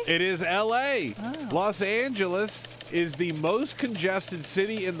L.A.? It is L.A. Oh. Los Angeles is the most congested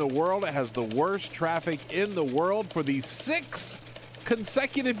city in the world. It has the worst traffic in the world for the 6th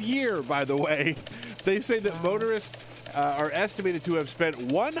consecutive year, by the way. They say that motorists are estimated to have spent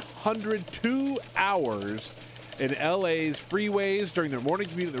 102 hours in LA's freeways during their morning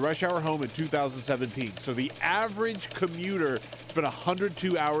commute at the rush hour home in 2017. So the average commuter spent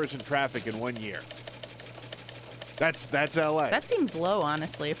 102 hours in traffic in 1 year. That's LA. That seems low,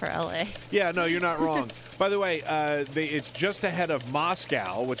 honestly, for LA. Yeah, no, you're not wrong. By the way, it's just ahead of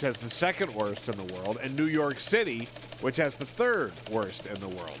Moscow, which has the 2nd worst in the world, and New York City, which has the 3rd worst in the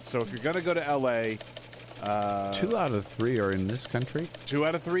world. So if you're going to go to LA... 2 out of 3 are in this country? 2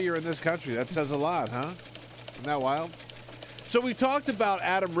 out of 3 are in this country. That says a lot, huh? Isn't that wild? So we talked about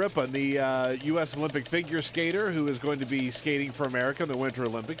Adam Rippon, the U.S. Olympic figure skater who is going to be skating for America in the Winter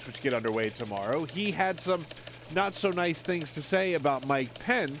Olympics, which get underway tomorrow. He had some not-so-nice things to say about Mike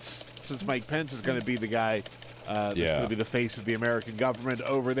Pence, since Mike Pence is going to be the guy that's going to be the face of the American government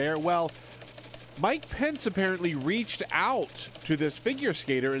over there. Well, Mike Pence apparently reached out to this figure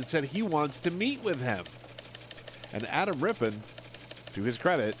skater and said he wants to meet with him. And Adam Rippon, to his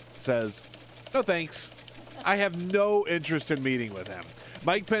credit, says, no thanks. I have no interest in meeting with him.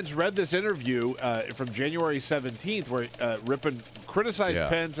 Mike Pence read this interview from January 17th where Rippon criticized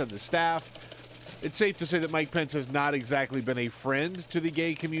Pence and the staff. It's safe to say that Mike Pence has not exactly been a friend to the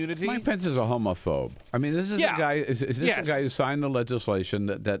gay community. Mike Pence is a homophobe. I mean, this is a guy. Is this a guy who signed the legislation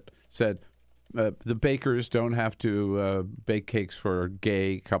that said the bakers don't have to bake cakes for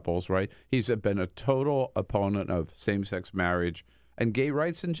gay couples, right? He's been a total opponent of same-sex marriage and gay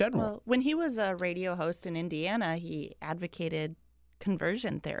rights in general. Well, when he was a radio host in Indiana, he advocated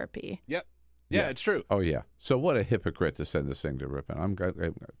conversion therapy. Yep. Yeah, it's true. Oh, yeah. So what a hypocrite to send this thing to Rippon.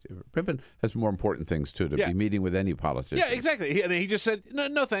 Rippon has more important things, too, to be meeting with any politician. Yeah, exactly. And he just said,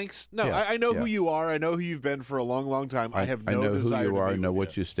 no thanks. No, I know who you are. I know who you've been for a long, long time. I have no desire to meet with you. I know who you are. I know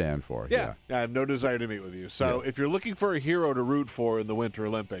what you stand for. Yeah. I have no desire to meet with you. So if you're looking for a hero to root for in the Winter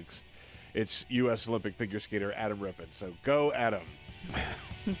Olympics, it's U.S. Olympic figure skater Adam Rippon. So go, Adam.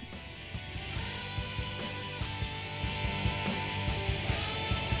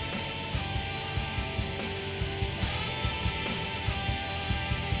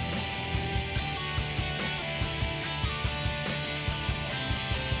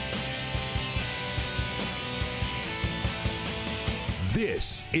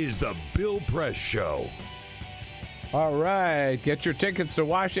 This is the Bill Press Show. All right. Get your tickets to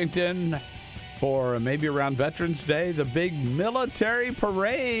Washington for maybe around Veterans Day, the big military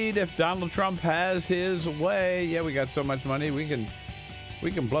parade if Donald Trump has his way. Yeah, we got so much money, we can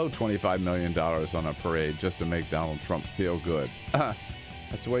blow $25 million on a parade just to make Donald Trump feel good.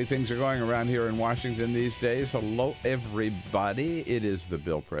 That's the way things are going around here in Washington these days. Hello, everybody. It is the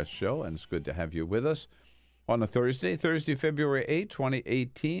Bill Press Show, and it's good to have you with us on a Thursday, February 8,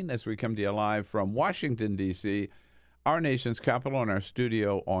 2018, as we come to you live from Washington, D.C., our nation's capital, and our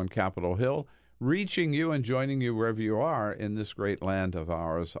studio on Capitol Hill, reaching you and joining you wherever you are in this great land of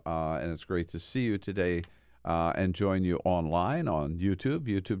ours. And it's great to see you today and join you online on YouTube,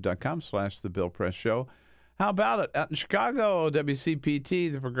 youtube.com/The Bill Press Show. How about it? Out in Chicago,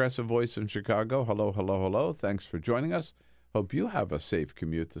 WCPT, the progressive voice in Chicago. Hello, hello, hello. Thanks for joining us. Hope you have a safe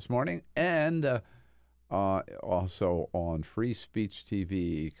commute this morning. And also on Free Speech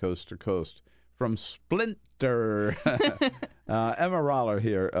TV, coast to coast, from Splinter. Emma Roller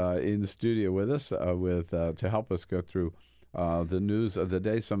here in the studio with us to help us go through The news of the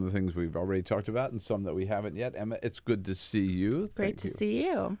day, some of the things we've already talked about and some that we haven't yet. Emma, it's good to see you. Great to see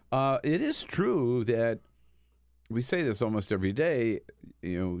you. It is true that we say this almost every day.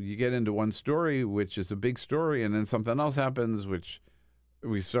 You get into one story, which is a big story, and then something else happens, which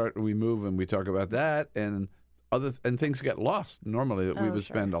we move and we talk about that, and things get lost normally that we would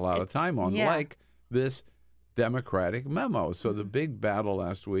spend a lot of time on, like this Democratic memo. So the big battle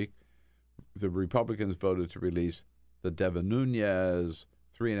last week, the Republicans voted to release the Devin Nunes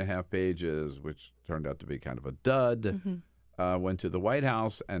 3.5 pages, which turned out to be kind of a dud. Went to the White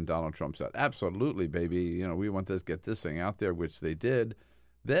House, and Donald Trump said, absolutely, baby, we want to get this thing out there, which they did.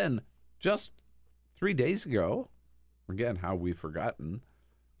 Then, just 3 days ago, again, how we've forgotten,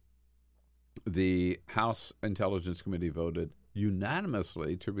 the House Intelligence Committee voted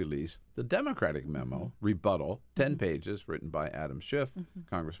unanimously to release the Democratic memo, rebuttal, 10 pages, written by Adam Schiff,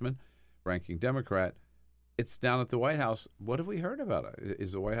 Congressman, ranking Democrat. It's down at the White House. What have we heard about it?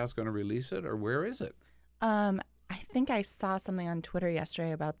 Is the White House going to release it, or where is it? I think I saw something on Twitter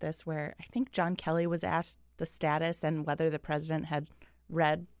yesterday about this where I think John Kelly was asked the status and whether the president had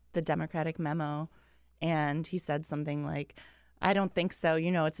read the Democratic memo. And he said something like, I don't think so.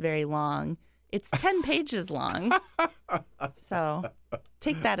 It's very long. It's 10 pages long. So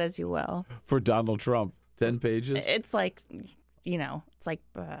take that as you will. For Donald Trump, 10 pages? It's like, it's like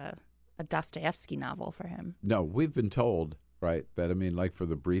a Dostoevsky novel for him. No, we've been told, right, that, like for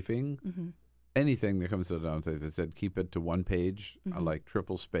the briefing, anything that comes to Donald Trump, it said keep it to one page, like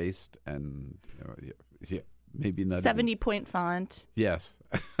triple spaced, and maybe not 70-point font. Yes.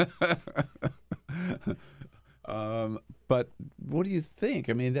 But what do you think?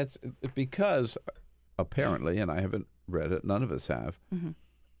 That's because apparently, and I haven't read it, none of us have,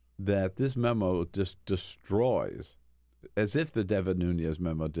 that this memo just destroys, as if the Devin Nunes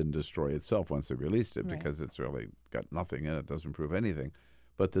memo didn't destroy itself once they released it, because it's really got nothing in it, doesn't prove anything.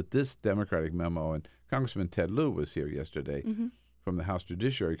 But that this Democratic memo, and Congressman Ted Lieu was here yesterday from the House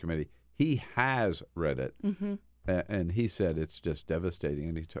Judiciary Committee, he has read it, and he said it's just devastating.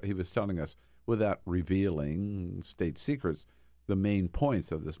 And he was telling us, without revealing state secrets, the main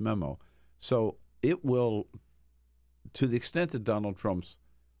points of this memo. So it will, to the extent that Donald Trump's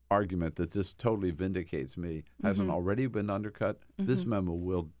argument that this totally vindicates me hasn't already been undercut, this memo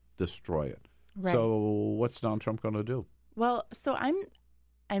will destroy it. Right. So what's Donald Trump going to do? Well, so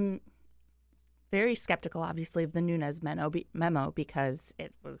I'm very skeptical, obviously, of the Nunes memo because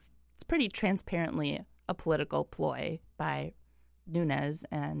it's pretty transparently a political ploy by Nunes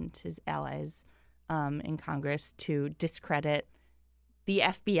and his allies in Congress to discredit the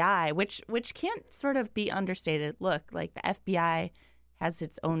FBI, which can't sort of be understated. Look, like the FBI has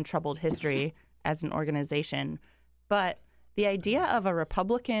its own troubled history as an organization, but the idea of a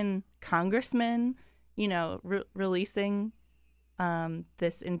Republican congressman, releasing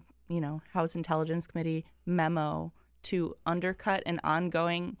this House Intelligence Committee memo to undercut an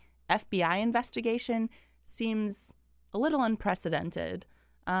ongoing FBI investigation seems a little unprecedented.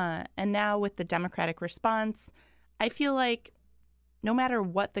 And now with the Democratic response, I feel like no matter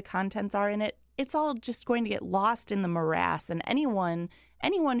what the contents are in it, it's all just going to get lost in the morass. And anyone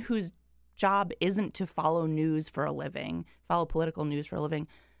whose job isn't to follow news for a living, follow political news for a living,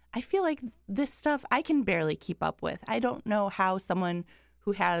 I feel like this stuff I can barely keep up with. I don't know how someone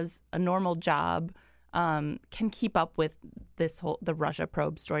who has a normal job can keep up with the Russia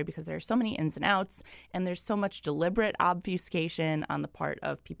probe story because there are so many ins and outs and there's so much deliberate obfuscation on the part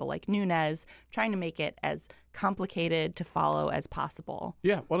of people like Nunes trying to make it as complicated to follow as possible.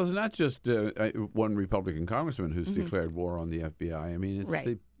 Yeah, well, it's not just one Republican congressman who's declared war on the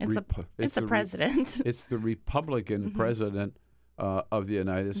FBI. It's the president. It's the Republican president of the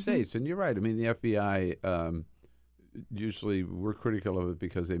United States. And you're right. The FBI, usually we're critical of it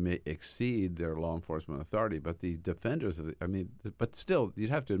because they may exceed their law enforcement authority. But the defenders of but still, you'd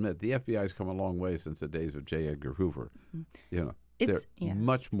have to admit, the FBI's come a long way since the days of J. Edgar Hoover. They're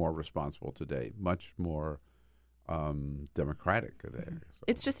much more responsible today, much more democratic today. So.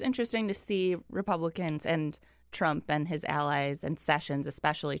 It's just interesting to see Republicans and Trump and his allies and Sessions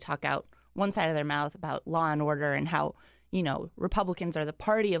especially talk out one side of their mouth about law and order and how, Republicans are the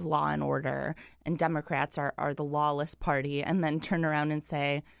party of law and order and Democrats are the lawless party, and then turn around and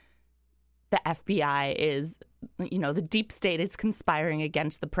say the FBI is, the deep state is conspiring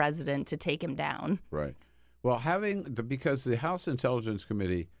against the president to take him down. Right. Well, because the House Intelligence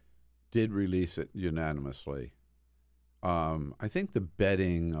Committee did release it unanimously, I think the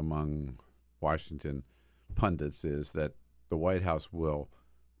betting among Washington pundits is that the White House will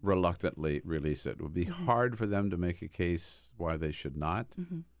reluctantly release it. It would be hard for them to make a case why they should not.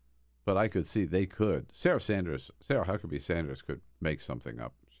 But I could see they could. Sarah Huckabee Sanders could make something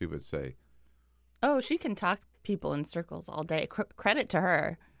up. She would say, "Oh, she can talk people in circles all day." Credit to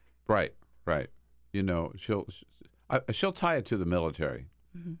her. Right. You know, she'll tie it to the military.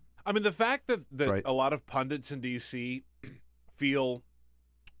 Mm-hmm. I mean, the fact that Right. a lot of pundits in D.C. feel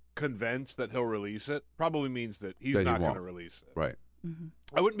convinced that he'll release it probably means that he's not going to release it. Right. Mm-hmm.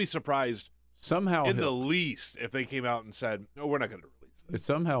 I wouldn't be surprised somehow in the least if they came out and said, "No, we're not going to release it."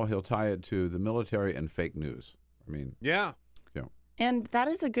 Somehow he'll tie it to the military and fake news. I mean, yeah. And that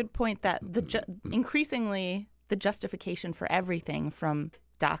is a good point. That increasingly the justification for everything from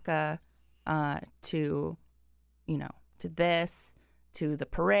DACA to this to the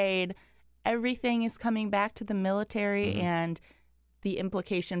parade, everything is coming back to the military, and the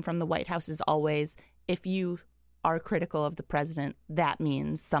implication from the White House is always, if you are critical of the president, that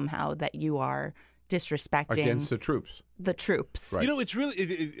means somehow that you are disrespecting against the troops. Right. You know, it's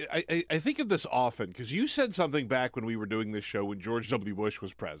really, I think of this often because you said something back when we were doing this show when George W. Bush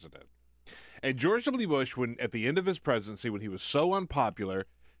was president. And George W. Bush, when at the end of his presidency, when he was so unpopular,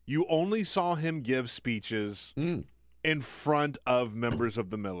 you only saw him give speeches in front of members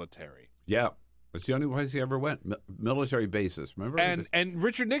of the military. Yeah. It's the only place he ever went. Military bases, remember? And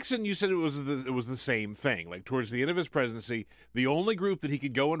Richard Nixon, you said it was the same thing. Like towards the end of his presidency, the only group that he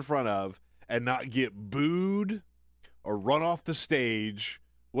could go in front of and not get booed or run off the stage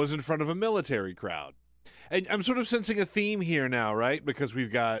was in front of a military crowd. And I'm sort of sensing a theme here now, right? Because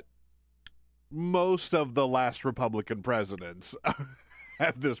we've got most of the last Republican presidents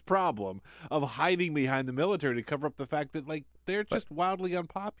have this problem of hiding behind the military to cover up the fact that, like, they're just wildly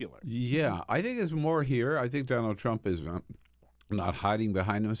unpopular. Yeah, I think there's more here. I think Donald Trump is not hiding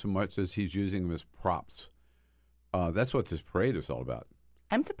behind them so much as he's using them as props. That's what this parade is all about.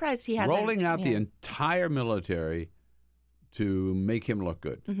 I'm surprised he hasn't rolling out the entire military to make him look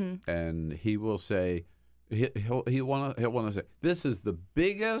good, and he will say he'll want to say this is the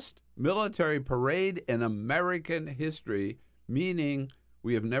biggest military parade in American history, meaning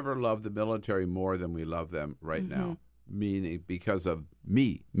we have never loved the military more than we love them right now, meaning because of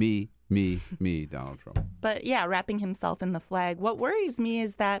me, Donald Trump. But yeah, wrapping himself in the flag. What worries me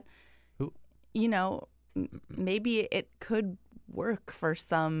is that, maybe it could work for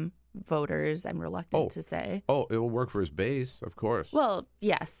some voters, I'm reluctant to say. Oh, it will work for his base, of course. Well,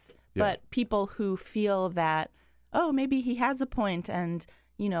 yes. Yeah. But people who feel that, maybe he has a point and,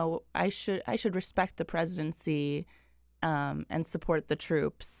 I should respect the presidency and support the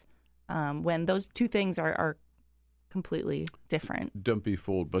troops when those two things are completely different. Don't be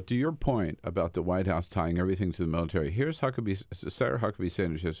fooled. But to your point about the White House tying everything to the military, here's Sarah Huckabee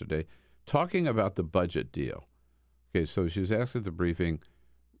Sanders yesterday talking about the budget deal. Okay, so she was asked at the briefing,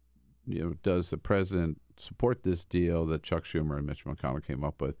 does the president support this deal that Chuck Schumer and Mitch McConnell came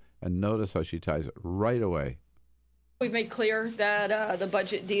up with? And notice how she ties it right away. We've made clear that the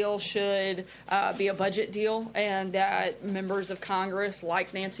budget deal should be a budget deal and that members of Congress,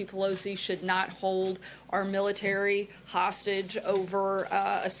 like Nancy Pelosi, should not hold our military hostage over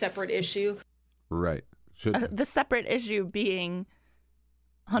a separate issue. Right. The separate issue being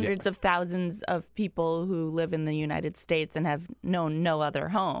hundreds of thousands of people who live in the United States and have known no other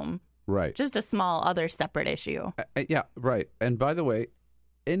home. Right. Just a small other separate issue. Yeah, right. And by the way,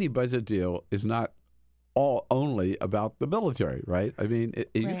 any budget deal is not only about the military, right? I mean,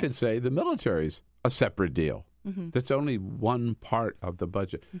 you could say the military's a separate deal. That's only one part of the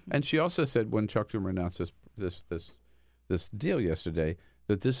budget. And she also said when Chuck Schumer announced this deal yesterday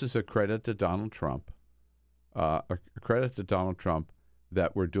that this is a credit to Donald Trump,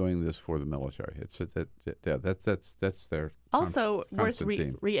 that we're doing this for the military. That's their also worth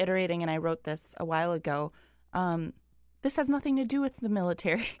reiterating. And I wrote this a while ago. This has nothing to do with the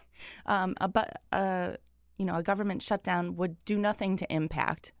military. A government shutdown would do nothing to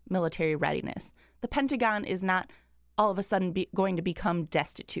impact military readiness. The Pentagon is not all of a sudden going to become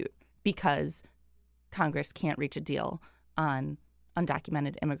destitute because Congress can't reach a deal on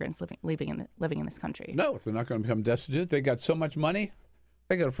undocumented immigrants living in this country. No, they're not going to become destitute. They got so much money,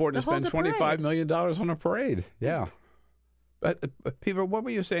 they can afford to spend $25 million on a parade. Yeah. But Peter, what were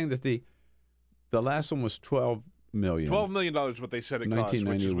you saying that the last one was $12 million? $12 million is what they said it cost,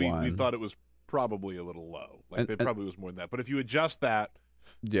 which is we thought it was probably a little low. It probably was more than that. But if you adjust that,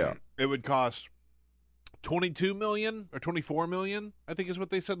 it would cost $22 million or $24 million, I think is what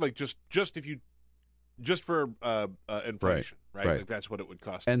they said. Like just for inflation, right? Like that's what it would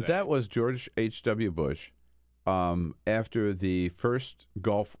cost. And today. that was George H.W. Bush after the first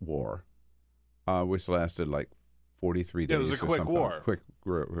Gulf War, which lasted like 43 days. It was a quick war. Quick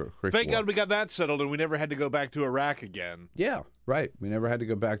Thank war. God we got that settled, and we never had to go back to Iraq again. Yeah, right. We never had to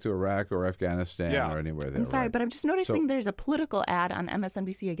go back to Iraq or Afghanistan or anywhere there. I'm sorry, right? but I'm just noticing there's a political ad on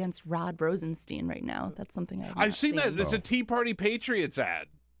MSNBC against Rod Rosenstein right now. That's something I've seen that. It's a Tea Party Patriots ad.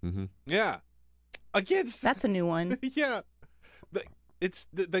 Mm-hmm. Yeah. Against. That's a new one. Yeah.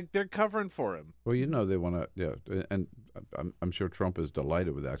 They're covering for him. Well, you know they want to, yeah, and I'm sure Trump is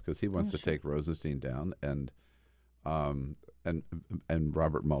delighted with that because he wants to take Rosenstein down and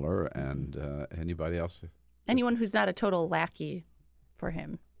Robert Mueller and anybody else. Anyone who's not a total lackey for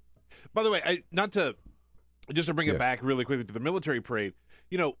him. By the way, just to bring it back really quickly to the military parade,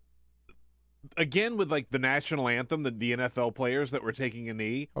 again with like the national anthem, the NFL players that were taking a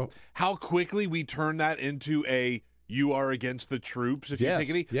knee, how quickly we turn that into a "you are against the troops" if you take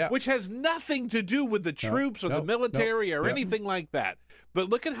a knee, which has nothing to do with the troops or the military or anything like that. But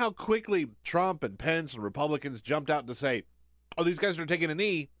look at how quickly Trump and Pence and Republicans jumped out to say, "Oh, these guys are taking a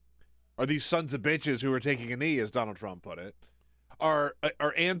knee," or "these sons of bitches who are taking a knee," as Donald Trump put it, are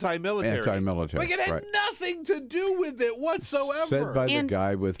anti-military. Anti-military. Like it had nothing to do with it whatsoever. Said by the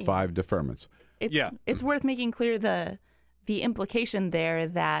guy with 5 deferments. It's worth making clear the implication there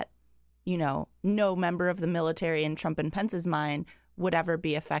that no member of the military in Trump and Pence's mind would ever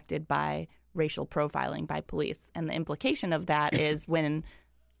be affected by racial profiling by police. And the implication of that is when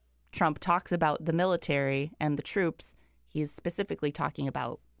Trump talks about the military and the troops, he's specifically talking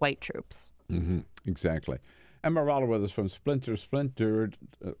about white troops. Mm-hmm. Exactly. And Marala with us from Splinter News,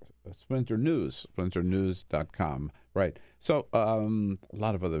 splinternews.com. Right. So a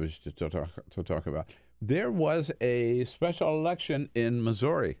lot of others to talk about. There was a special election in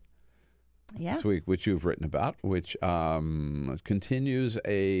Missouri this week, which you've written about, which continues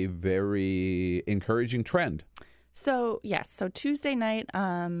a very encouraging trend. So, yes. So Tuesday night,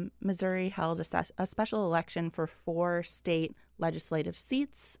 Missouri held a special election for 4 state legislative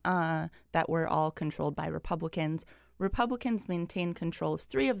seats that were all controlled by Republicans. Republicans maintained control of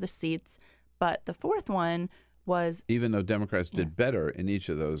 3 of the seats, but the 4th one was... Even though Democrats did better in each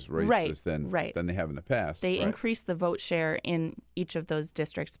of those races than they have in the past. They increased the vote share in each of those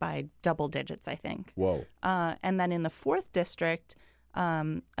districts by double digits, I think. Whoa. And then in the 4th district,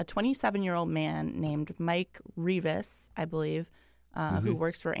 a 27-year-old man named Mike Rivas, I believe, who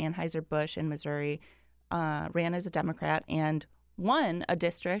works for Anheuser-Busch in Missouri, ran as a Democrat and won a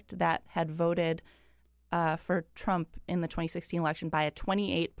district that had voted for Trump in the 2016 election by a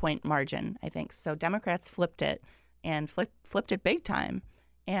 28-point margin, I think. So Democrats flipped it and flipped it big time.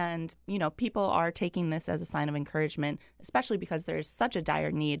 And, people are taking this as a sign of encouragement, especially because there is such a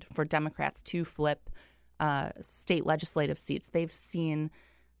dire need for Democrats to flip state legislative seats. They've seen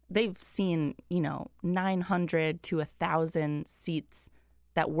 900 to 1,000 seats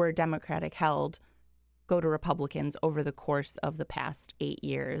that were Democratic held go to Republicans over the course of the past 8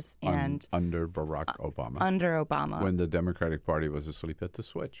 years. And under Barack Obama. Under Obama. When the Democratic Party was asleep at the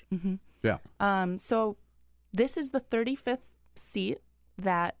switch. Mm-hmm. Yeah. So this is the 35th seat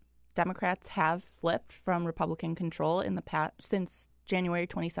that Democrats have flipped from Republican control in the past since January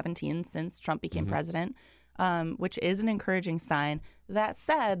 2017, since Trump became president, which is an encouraging sign. That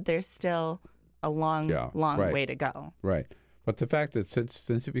said, there's still a long way to go. Right. But the fact that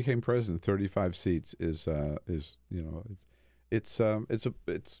since he became president, 35 seats is it's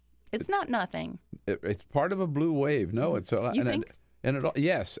not nothing. It's part of a blue wave. No, it's a you think? And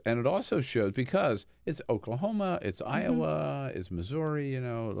it also shows because it's Oklahoma, it's Iowa, it's Missouri.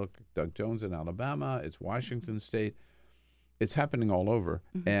 Look, Doug Jones in Alabama, it's Washington State. It's happening all over,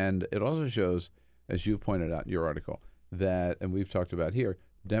 and it also shows, as you pointed out in your article, that, and we've talked about here,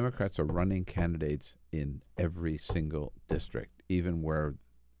 Democrats are running candidates in every single district, even where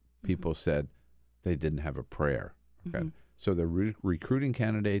people said they didn't have a prayer. Okay? So they're recruiting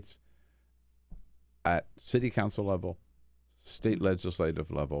candidates at city council level, state legislative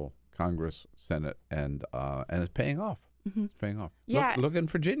level, Congress, Senate, and it's paying off. It's paying off. Yeah. Look in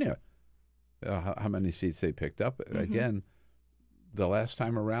Virginia, how many seats they picked up. Again, the last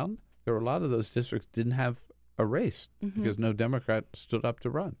time around, there were a lot of those districts didn't have a race because no Democrat stood up to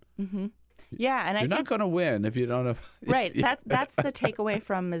run. Yeah, and you're not going to win if you don't have. Right. That's the takeaway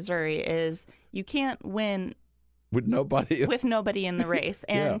from Missouri is you can't win with nobody in the race.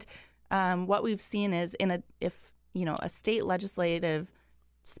 And what we've seen is if a state legislative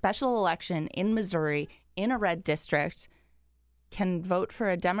special election in Missouri in a red district can vote for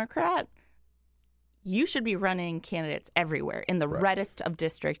a Democrat, you should be running candidates everywhere in the reddest of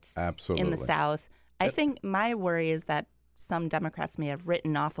districts in the South. I think my worry is that some Democrats may have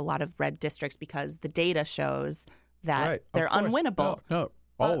written off a lot of red districts because the data shows that they're unwinnable. No,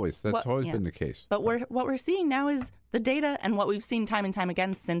 Always. That's always been the case. But what we're seeing now is the data, and what we've seen time and time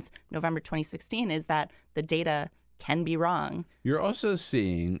again since November 2016 is that the data can be wrong. You're also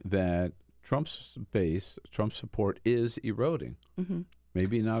seeing that Trump's base, Trump's support is eroding. Mm-hmm.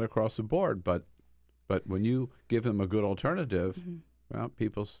 Maybe not across the board, but when you give them a good alternative, well,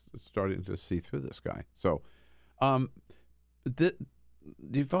 people starting to see through this guy. So,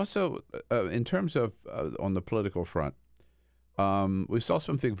 you've also, in terms of on the political front, we saw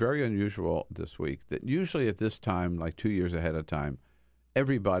something very unusual this week. That usually at this time, like 2 years ahead of time,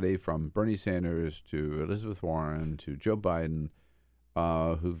 everybody from Bernie Sanders to Elizabeth Warren to Joe Biden,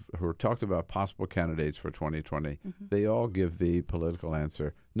 who talked about possible candidates for 2020, they all give the political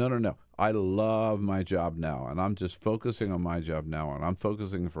answer: no. I love my job now, and I'm just focusing on my job now, and I'm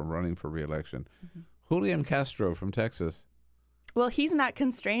focusing for running for re-election. Julian Castro from Texas. Well, he's not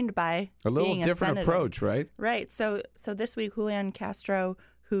constrained by a little being different senator. approach, right? Right. So this week, Julian Castro,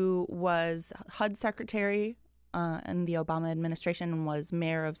 who was HUD secretary in the Obama administration and was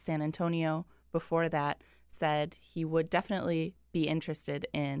mayor of San Antonio before that, said he would definitely be interested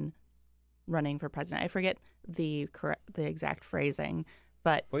in running for president. I forget the exact phrasing,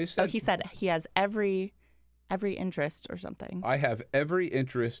 but he said he has every interest or something. I have every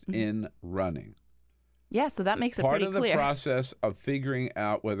interest in running. Yeah, so that makes it pretty clear. Part of the process of figuring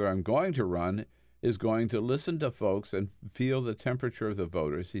out whether I'm going to run is going to listen to folks and feel the temperature of the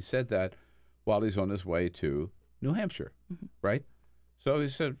voters. He said that while he's on his way to New Hampshire, right? So he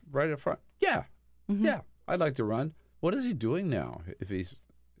said right up front, yeah, I'd like to run. What is he doing now? If he's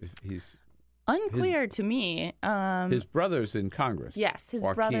unclear to me. His brother's in Congress. Yes, his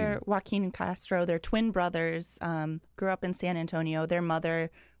brother Joaquin Castro. They're twin brothers. Grew up in San Antonio. Their mother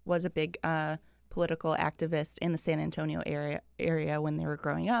was a big political activist in the San Antonio area when they were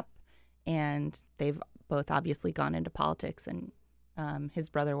growing up, and they've both obviously gone into politics. And his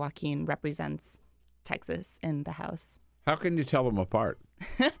brother Joaquin represents Texas in the House. How can you tell them apart?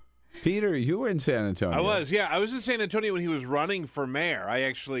 Peter, you were in San Antonio. I was, yeah. I was in San Antonio when he was running for mayor. I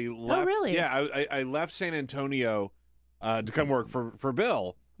actually left. Oh, really? Yeah, I left San Antonio to come work for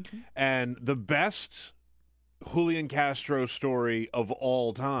Bill. And the best Julian Castro story of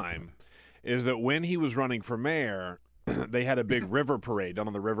all time is that when he was running for mayor, they had a big river parade down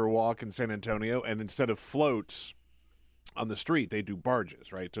on the Riverwalk in San Antonio, and instead of floats on the street, they do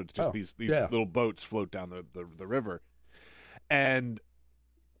barges, right? So it's just these little boats float down the river. And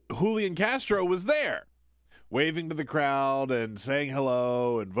Julian Castro was there, waving to the crowd and saying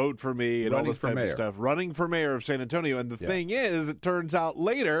hello and vote for me and all this type of stuff, running for mayor of San Antonio. And the thing is, it turns out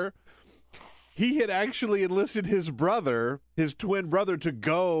later, he had actually enlisted his twin brother, to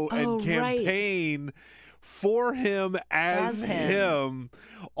go and campaign for him as him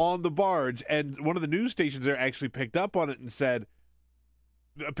on the barge. And one of the news stations there actually picked up on it and said,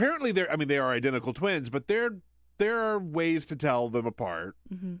 apparently they are identical twins, but there are ways to tell them apart.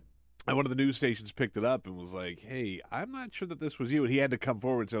 And one of the news stations picked it up and was like, hey, I'm not sure that this was you. And he had to come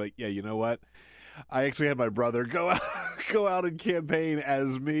forward and say, like, yeah, you know what? I actually had my brother go out and campaign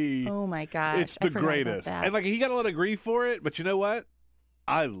as me. Oh, my gosh. It's the greatest. And, like, he got a lot of grief for it, but you know what?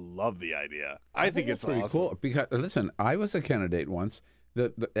 I love the idea. I think it's pretty awesome. Cool. Because, listen, I was a candidate once.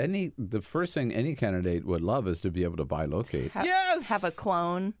 The first thing any candidate would love is to be able to bilocate. Have a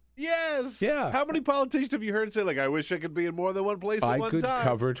clone. Yes. Yeah. How many politicians have you heard say, like, I wish I could be in more than one place at one time? I could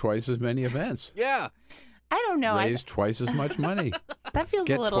cover twice as many events. Yeah. I don't know. Raise twice as much money. That feels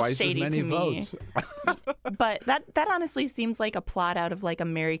a little shady to me. Votes. But that honestly seems like a plot out of like a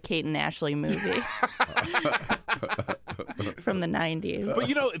Mary-Kate and Ashley movie from the 90s.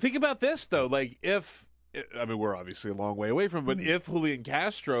 But, think about this, though. Like, we're obviously a long way away from it, but if Julian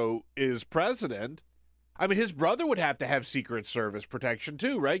Castro is president, his brother would have to have Secret Service protection,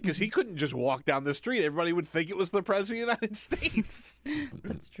 too, right? Because he couldn't just walk down the street. Everybody would think it was the president of the United States.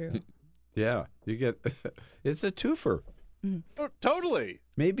 That's true. Yeah, it's a twofer. Oh, totally.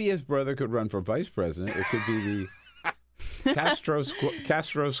 Maybe his brother could run for vice president. It could be the Castro squared.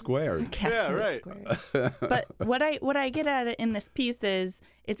 Castro squared. But what I get at it in this piece is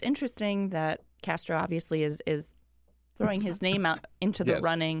it's interesting that Castro obviously is throwing his name out into the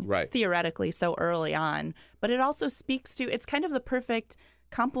running theoretically so early on. But it also speaks to, it's kind of the perfect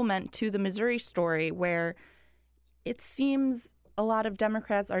complement to the Missouri story, where it seems a lot of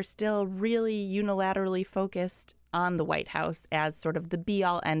Democrats are still really unilaterally focused on the White House as sort of the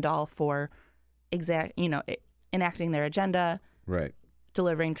be-all, end-all for enacting their agenda, right?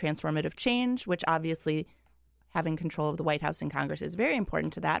 Delivering transformative change, which obviously having control of the White House and Congress is very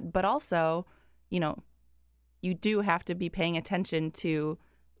important to that. But also, you do have to be paying attention to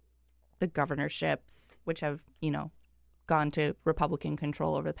the governorships, which have, gone to Republican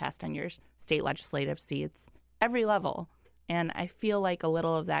control over the past 10 years, state legislative seats, every level. And I feel like a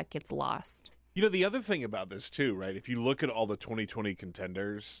little of that gets lost. You know, the other thing about this, too, right, if you look at all the 2020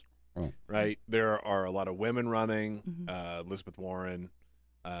 contenders, right, there are a lot of women running, Elizabeth Warren,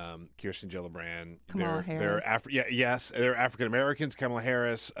 Kirsten Gillibrand. Kamala Harris. They're African-Americans, Kamala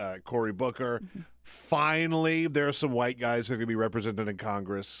Harris, Cory Booker. Finally, there are some white guys that are going to be represented in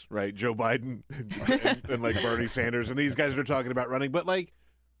Congress, right, Joe Biden and like Bernie Sanders, and these guys are talking about running. But, like,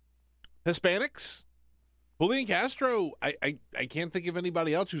 Hispanics? Julian Castro, I can't think of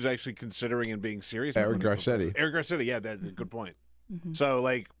anybody else who's actually considering and being serious. Eric Garcetti. Eric Garcetti, yeah, that's a good point. So,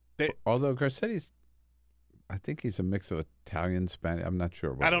 like... Although Garcetti's, I think he's a mix of Italian, Spanish. I'm not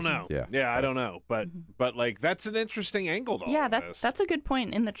sure. I don't know. Yeah, I don't know. But like, that's an interesting angle to all of this. That's a good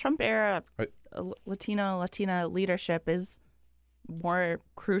point. In the Trump era, Latina leadership is more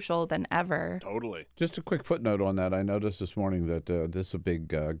crucial than ever. Totally. Just a quick footnote on that. I noticed this morning that this is a big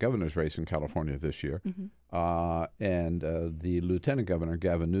governor's race in California this year. And the lieutenant governor,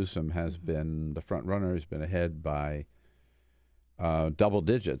 Gavin Newsom, has been the front runner. He's been ahead by double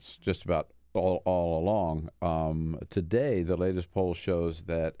digits just about all along. Today, the latest poll shows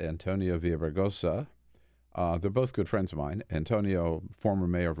that Antonio Villaraigosa, they're both good friends of mine. Antonio, former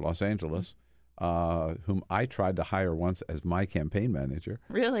mayor of Los Angeles, whom I tried to hire once as my campaign manager.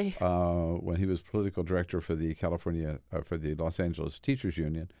 Really? When he was political director for the for the Los Angeles Teachers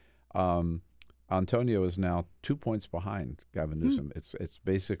Union. Antonio is now 2 points behind Gavin Newsom. It's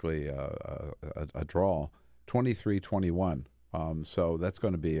basically a draw, 23-21. So that's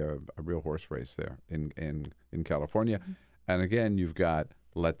going to be a real horse race there in California. And again, you've got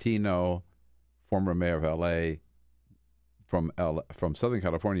Latino, former mayor of L.A., from Southern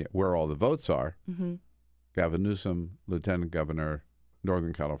California, where all the votes are. Gavin Newsom, lieutenant governor,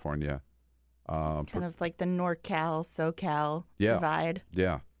 Northern California. It's kind of like the NorCal, SoCal divide.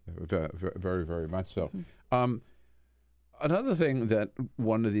 Yeah, very, very much so. Another thing that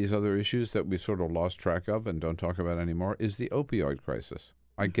one of these other issues that we sort of lost track of and don't talk about anymore is the opioid crisis.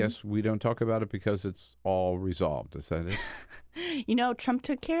 I guess we don't talk about it because it's all resolved. Is that it? You know, Trump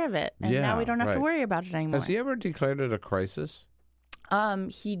took care of it, and now we don't have to worry about it anymore. Has he ever declared it a crisis?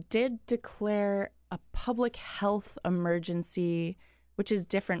 He did declare a public health emergency, which is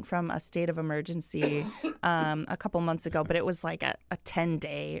different from a state of emergency a couple months ago, but it was like a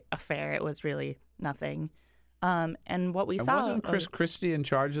 10-day affair. It was really nothing. And what we saw... Wasn't Chris Christie in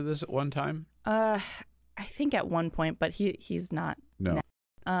charge of this at one time? I think at one point, but he's not. No.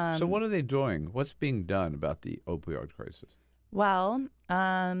 So what are they doing? What's being done about the opioid crisis? Well,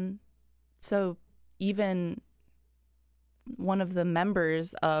 so even one of the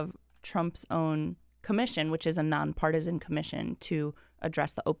members of Trump's own commission, which is a nonpartisan commission to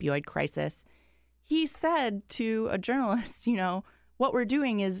address the opioid crisis, he said to a journalist, you know, what we're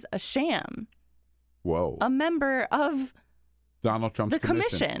doing is a sham. Whoa. A member of Donald Trump's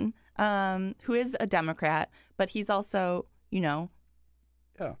commission, who is a Democrat, but he's also, you know,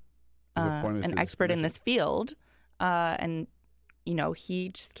 an expert in this field. And, you know, he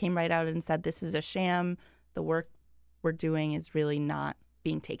just came right out and said, this is a sham. The work we're doing is really not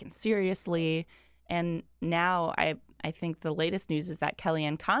being taken seriously. And now I think the latest news is that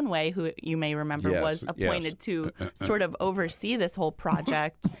Kellyanne Conway, who you may remember was appointed to sort of oversee this whole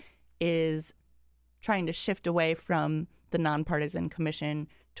project, is trying to shift away from the nonpartisan commission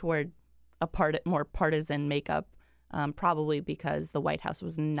toward a more partisan makeup, probably because the White House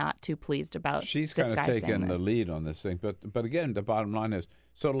was not too pleased about She's this kind guy of taken saying the this. lead on this thing. But again, the bottom line is,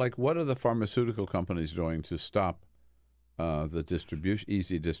 so like, what are the pharmaceutical companies doing to stop the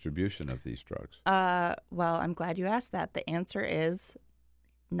easy distribution of these drugs? Well, I'm glad you asked that. The answer is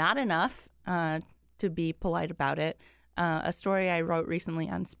not enough, to be polite about it. A story I wrote recently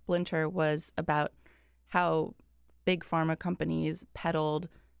on Splinter was about how big pharma companies peddled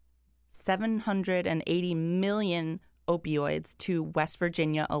 780 million opioids to West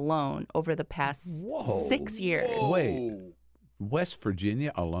Virginia alone over the past 6 years. Wait, West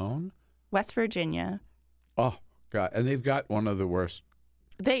Virginia alone? West Virginia. Oh, God. And they've got one of the worst.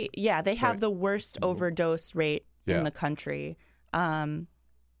 They have the worst overdose rate in the country. Oh,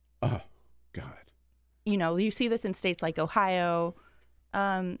 God. You know, you see this in states like Ohio.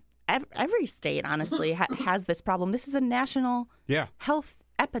 Every state, honestly, has this problem. This is a national health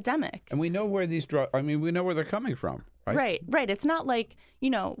epidemic. And we know where these drugs, we know where they're coming from, right? Right. It's not like, you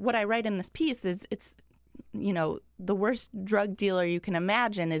know, what I write in this piece is it's, you know, the worst drug dealer you can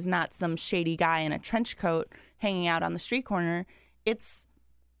imagine is not some shady guy in a trench coat hanging out on the street corner. It's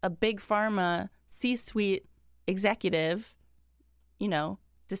a big pharma C-suite executive, you know,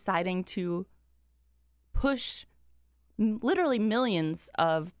 deciding to push literally millions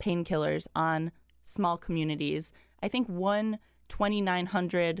of painkillers on small communities. I think one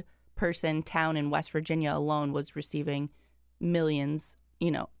 2,900 person town in West Virginia alone was receiving millions,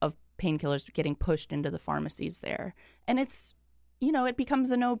 of painkillers getting pushed into the pharmacies there. And it's, it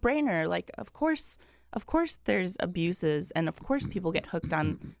becomes a no-brainer. Like, of course there's abuses, and of course people get hooked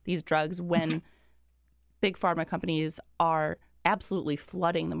on these drugs when big pharma companies are absolutely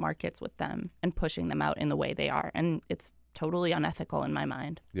flooding the markets with them and pushing them out in the way they are. And it's totally unethical in my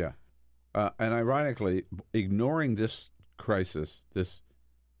mind. Yeah. And ironically, ignoring this crisis, this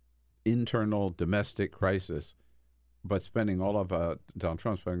internal domestic crisis, but Donald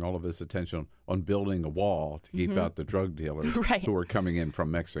Trump spending all of his attention on building a wall to keep out the drug dealers Right. who are coming in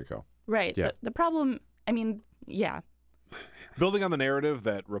from Mexico. Right. Yeah. The problem, yeah. Building on the narrative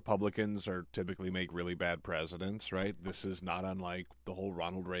that Republicans typically make really bad presidents, right? This is not unlike the whole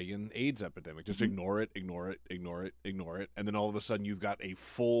Ronald Reagan AIDS epidemic. Just ignore it, ignore it, ignore it, ignore it. And then all of a sudden you've got a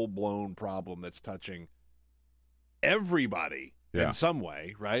full-blown problem that's touching everybody in some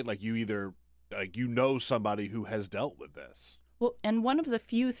way, right? Like somebody who has dealt with this. Well, and one of the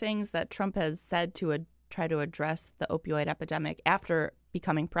few things that Trump has said to try to address the opioid epidemic after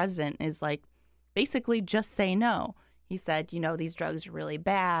becoming president is basically just say no. He said, these drugs are really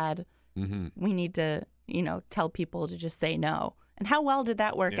bad. Mm-hmm. We need to, tell people to just say no. And how well did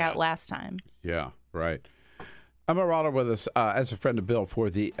that work out last time? Yeah, right. Emma Roller with us as a friend of Bill for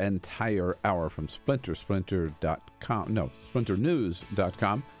the entire hour from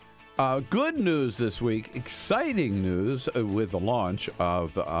splinternews.com. Good news this week, exciting news with the launch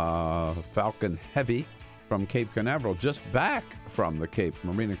of Falcon Heavy from Cape Canaveral, just back from the Cape.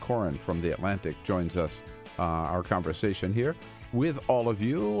 Marina Koren from the Atlantic joins us, our conversation here with all of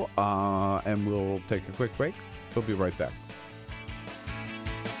you, and we'll take a quick break. We'll be right back.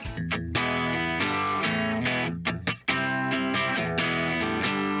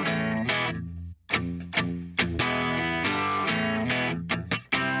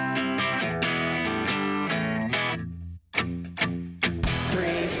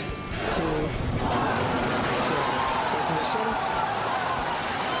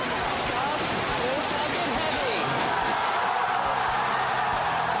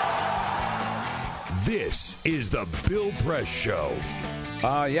 This is the Bill Press Show.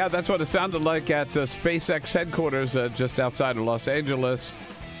 Yeah, that's what it sounded like at SpaceX headquarters just outside of Los Angeles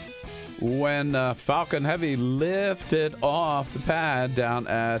when Falcon Heavy lifted off the pad down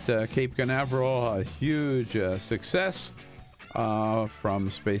at Cape Canaveral. A huge success from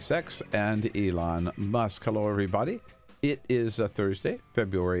SpaceX and Elon Musk. Hello, everybody. It is Thursday,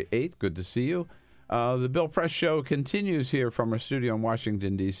 February 8th. Good to see you. The Bill Press Show continues here from our studio in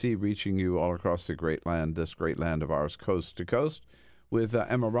Washington, D.C., reaching you all across the great land, this great land of ours, coast to coast, with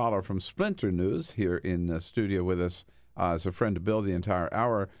Emma Roller from Splinter News here in the studio with us as a friend of Bill the entire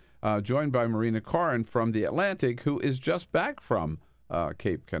hour, joined by Marina Koren from the Atlantic, who is just back from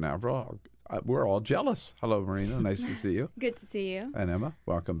Cape Canaveral. We're all jealous. Hello, Marina. Nice to see you. Good to see you. And Emma,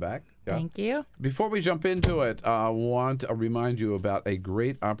 welcome back. Yeah. Thank you. Before we jump into it, I want to remind you about a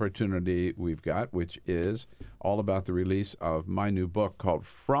great opportunity we've got, which is all about the release of my new book called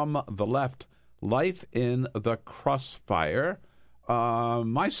From the Left, Life in the Crossfire.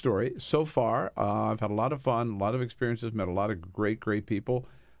 My story so far, I've had a lot of fun, a lot of experiences, met a lot of great people,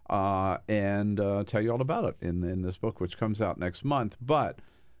 and tell you all about it in this book, which comes out next month. But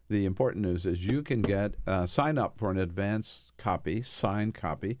the important news is you can get sign up for an advance copy, signed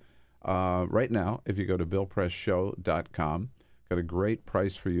copy, right now if you go to BillPressShow.com. Got a great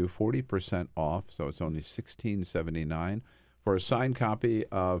price for you, 40% off, so it's only $16.79 for a signed copy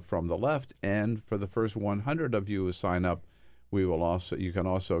of From the Left. And for the first 100 of you who sign up, you can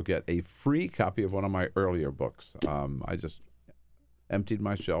also get a free copy of one of my earlier books. I just emptied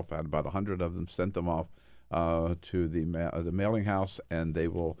my shelf, had about 100 of them, sent them off to the mailing house, and they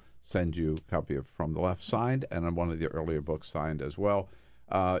will send you a copy of From the Left signed, and one of the earlier books signed as well.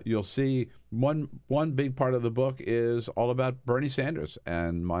 You'll see one big part of the book is all about Bernie Sanders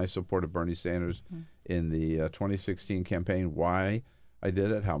and my support of Bernie Sanders in the 2016 campaign, why I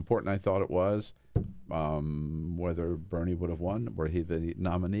did it, how important I thought it was, whether Bernie would have won, were he the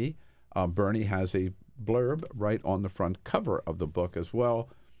nominee. Bernie has a blurb right on the front cover of the book as well,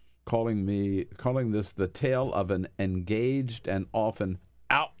 calling this the tale of an engaged and often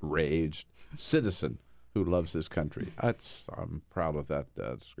outraged citizen who loves his country. I'm proud of that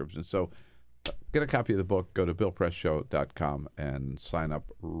description. So get a copy of the book, go to BillPressShow.com and sign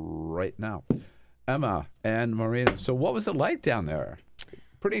up right now. Emma and Marina, so what was it like down there?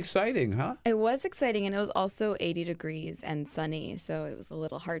 Pretty exciting, huh? It was exciting, and it was also 80 degrees and sunny, so it was a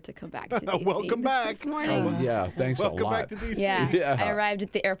little hard to come back to DC Welcome back this morning. Oh, yeah, thanks a lot. Welcome back to DC. Yeah. I arrived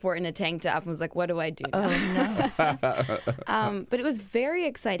at the airport in a tank top and was like, what do I do now? But it was very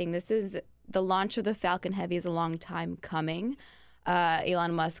exciting. This is the launch of the Falcon Heavy is a long time coming.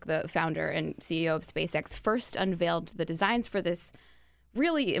 Elon Musk, the founder and CEO of SpaceX, first unveiled the designs for this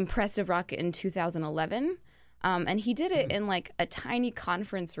really impressive rocket in 2011. And he did it in like a tiny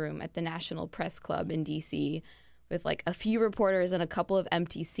conference room at the National Press Club in DC with like a few reporters and a couple of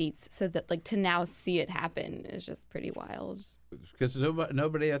empty seats. So that like to now see it happen is just pretty wild. Because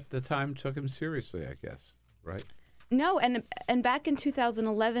nobody at the time took him seriously, I guess, right? No, and back in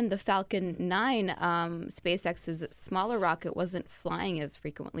 2011, the Falcon 9, SpaceX's smaller rocket, wasn't flying as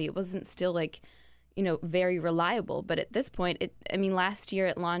frequently. It wasn't still like, very reliable. But at this point, last year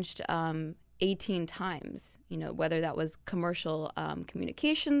it launched 18 times, whether that was commercial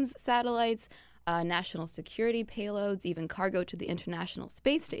communications satellites, national security payloads, even cargo to the International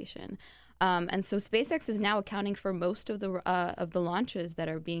Space Station. And so SpaceX is now accounting for most of the launches that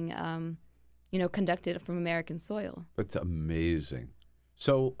are being conducted from American soil. That's amazing.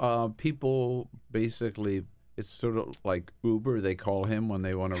 So people basically, it's sort of like Uber. They call him when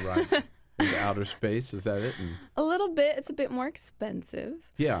they want to ride into outer space. Is that it? A little bit. It's a bit more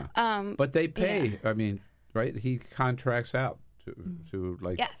expensive. Yeah. But they pay. Yeah. Right? He contracts out to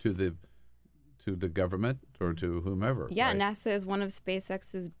the government or to whomever. Yeah, right? NASA is one of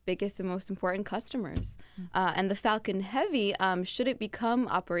SpaceX's biggest and most important customers. And the Falcon Heavy, should it become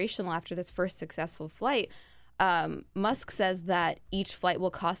operational after this first successful flight, Musk says that each flight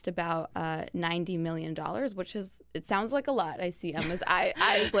will cost about $90 million, which it sounds like a lot. I see Emma's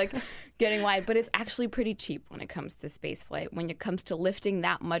eyes like getting wide, but it's actually pretty cheap when it comes to space flight. When it comes to lifting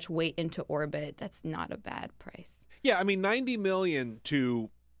that much weight into orbit, that's not a bad price. Yeah, $90 million to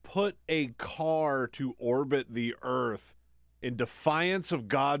put a car to orbit the Earth in defiance of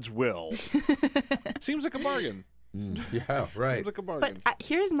God's will seems like a bargain. Yeah, right. Seems like a bargain. But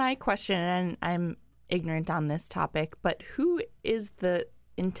here's my question, and I'm ignorant on this topic, but who is the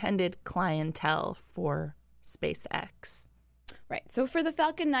intended clientele for SpaceX? Right. So for the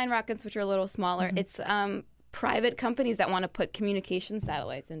Falcon 9 rockets, which are a little smaller, it's private companies that want to put communication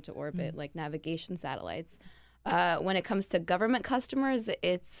satellites into orbit, like navigation satellites. When it comes to government customers,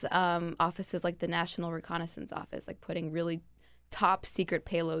 it's offices like the National Reconnaissance Office, like putting really top secret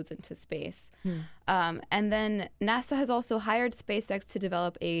payloads into space. And then NASA has also hired SpaceX to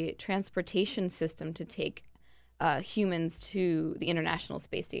develop a transportation system to take humans to the International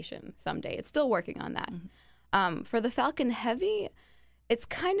Space Station someday. It's still working on that. For the Falcon Heavy, it's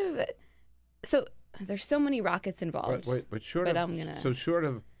kind of... So there's so many rockets involved. But short of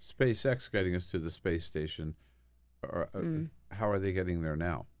SpaceX getting us to the space station, how are they getting there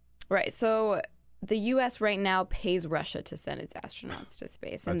now? Right. So the U.S. right now pays Russia to send its astronauts to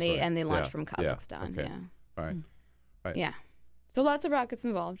space, and they launch from Kazakhstan. Yeah. Okay. Right. Yeah. So lots of rockets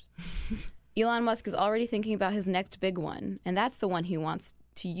involved. Elon Musk is already thinking about his next big one, and that's the one he wants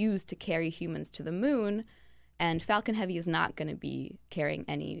to use to carry humans to the moon. And Falcon Heavy is not going to be carrying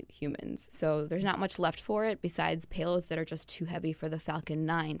any humans. So there's not much left for it besides payloads that are just too heavy for the Falcon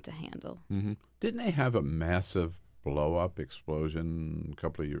 9 to handle. Mm-hmm. Didn't they have a massive blow-up explosion a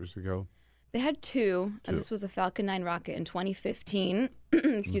couple of years ago? They had two. This was a Falcon 9 rocket in 2015,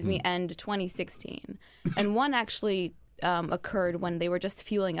 and 2016. And one actually occurred when they were just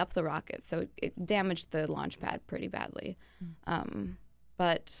fueling up the rocket. So it damaged the launch pad pretty badly.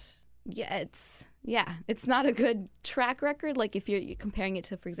 But... it's not a good track record. Like if you're comparing it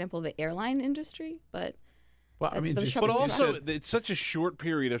to, for example, the airline industry, but also it's such a short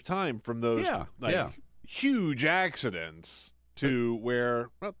period of time from those huge accidents to where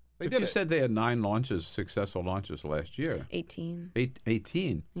they did. You said they had 9 successful launches last year. 18.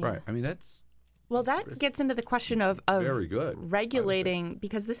 18, yeah. Right? I mean that's. Well, that gets into the question of very good regulating,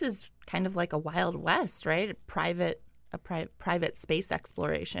 because this is kind of like a Wild West, right? Private space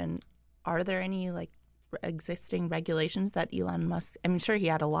exploration. Are there any existing regulations that Elon Musk? I'm sure he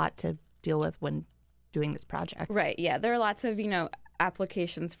had a lot to deal with when doing this project. Right. Yeah. There are lots of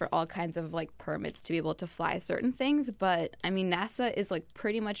applications for all kinds of permits to be able to fly certain things, but NASA is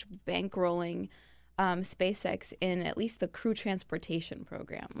pretty much bankrolling SpaceX in at least the crew transportation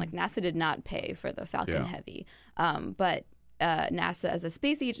program. NASA did not pay for the Falcon Heavy, but NASA, as a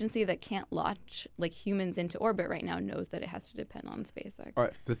space agency that can't launch humans into orbit right now, knows that it has to depend on SpaceX. All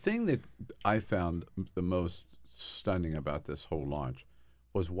right. The thing that I found the most stunning about this whole launch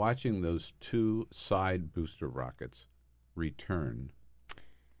was watching those 2 side booster rockets return.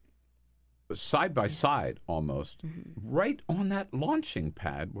 side by side almost, right on that launching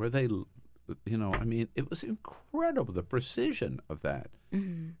pad where they, I mean, it was incredible, the precision of that.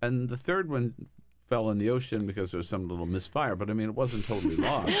 And the third one fell in the ocean because there was some little misfire, but I mean, it wasn't totally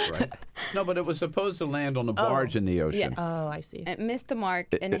lost, right? No, but it was supposed to land on a barge in the ocean. Yes. Oh, I see. It missed the mark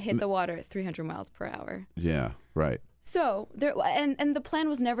and it hit the water at 300 miles per hour. Yeah, right. So there, and the plan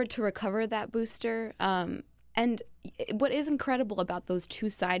was never to recover that booster. And what is incredible about those two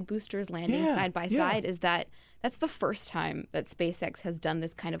side boosters landing side by side is that that's the first time that SpaceX has done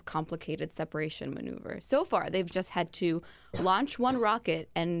this kind of complicated separation maneuver. So far, they've just had to launch one rocket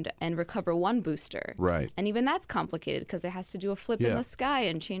and recover one booster. Right. And even that's complicated because it has to do a flip in the sky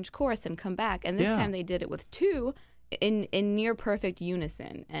and change course and come back. And this time they did it with two in near perfect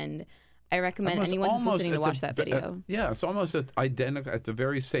unison. And I recommend anyone who's listening to watch that video. It's almost identical at the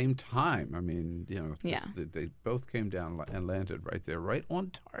very same time. I mean, they both came down and landed right there, right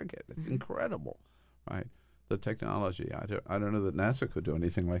on target. It's incredible, right? The technology. I don't know that NASA could do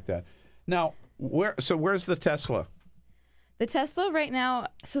anything like that. Now, where's the Tesla? The Tesla right now.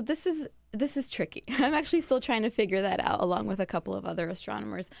 So this is tricky. I'm actually still trying to figure that out, along with a couple of other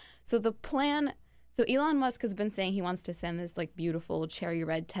astronomers. So the plan. So Elon Musk has been saying he wants to send this like beautiful cherry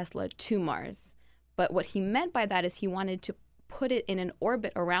red Tesla to Mars. But what he meant by that is he wanted to put it in an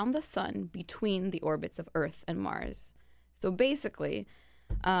orbit around the sun between the orbits of Earth and Mars. So basically,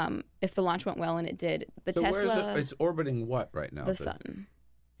 if the launch went well, and it did, Tesla... It's orbiting what right now? The sun.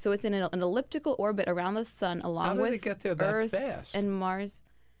 So it's in an elliptical orbit around the sun along with How did it get there that Earth fast? And Mars.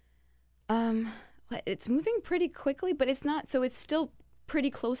 It's moving pretty quickly, but it's not... So it's still pretty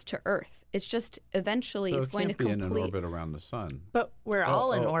close to Earth. It's just eventually it's going to complete. Be in an orbit around the sun. But we're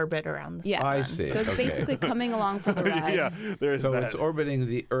all in orbit around the sun. I see. So it's basically coming along for the ride. there's so that. It's orbiting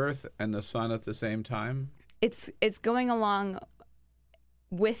the Earth and the sun at the same time? It's going along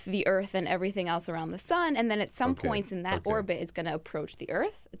with the Earth and everything else around the sun, and then at some points in that orbit, it's going to approach the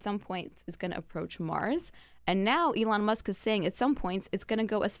Earth. At some points, it's going to approach Mars. And now Elon Musk is saying at some points, it's going to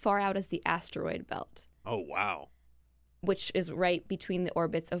go as far out as the asteroid belt. Oh, wow. Which is right between the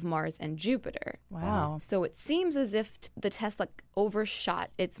orbits of Mars and Jupiter. Wow. So it seems as if the Tesla overshot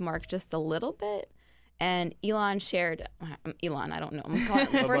its mark just a little bit. And Elon shared, I don't know, I'm calling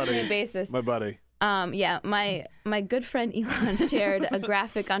him first name basis. My buddy. My good friend Elon shared a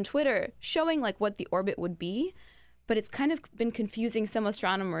graphic on Twitter showing like what the orbit would be. But it's kind of been confusing some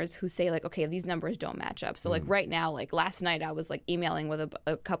astronomers who say like, okay, these numbers don't match up. So like right now, like last night, I was like emailing with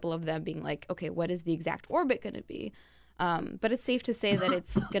a couple of them being like, okay, what is the exact orbit going to be? But it's safe to say that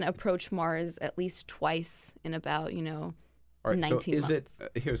it's going to approach Mars at least twice in about, 19 months.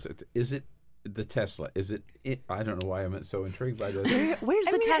 Is it the Tesla? Is it I don't know why I'm so intrigued by this. Where's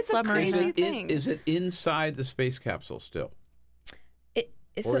the Tesla, Marina? Is it inside the space capsule still?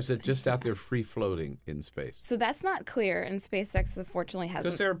 Or is it just out there free floating in space? So that's not clear, and SpaceX unfortunately hasn't.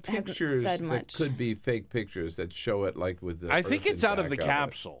 Because there are pictures said much. that could be fake pictures that show it like with the. I think it's out of the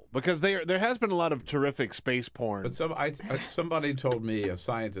capsule because there has been a lot of terrific space porn. But somebody told me, a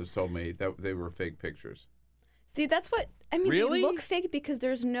scientist told me that they were fake pictures. See, that's what I mean. Really? They look fake because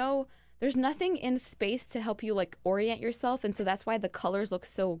there's nothing in space to help you like orient yourself, and so that's why the colors look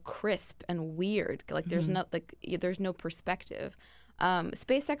so crisp and weird. Like there's no perspective.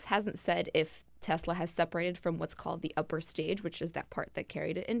 SpaceX hasn't said if Tesla has separated from what's called the upper stage, which is that part that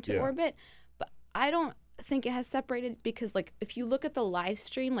carried it into orbit. But I don't think it has separated because, like, if you look at the live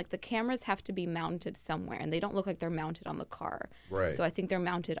stream, like the cameras have to be mounted somewhere, and they don't look like they're mounted on the car. Right. So I think they're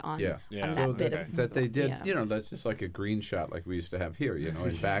mounted on that so bit of that they did. That's just like a green shot, like we used to have here. In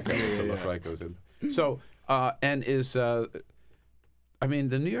back of it to look like it was in. So and is. I mean,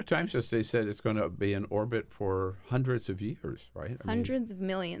 the New York Times yesterday said it's going to be in orbit for hundreds of years, right? Hundreds of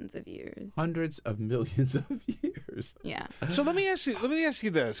millions of years. Hundreds of millions of years. Yeah. So let me ask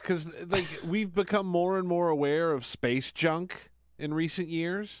you this, because like we've become more and more aware of space junk in recent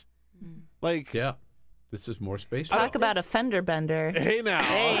years. Like, this is more space. Talk about a fender bender. Hey now.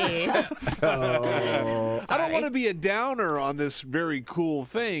 Hey. I don't want to be a downer on this very cool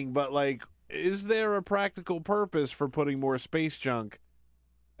thing, but like, is there a practical purpose for putting more space junk,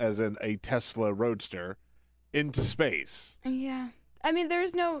 as in a Tesla Roadster, into space? Yeah. I mean, there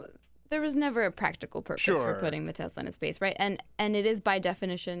was never a practical purpose for putting the Tesla into space, right? And it is by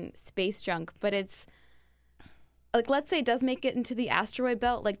definition space junk, but it's like, let's say it does make it into the asteroid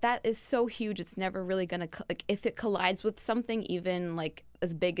belt, like that is so huge it's never really going to like if it collides with something even like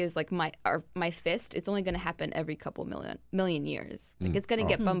as big as like my fist, it's only going to happen every couple million years. Like it's going to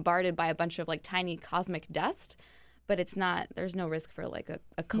get bombarded by a bunch of like tiny cosmic dust. But it's not. There's no risk for like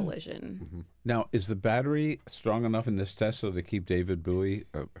a collision. Now, is the battery strong enough in this Tesla to keep David Bowie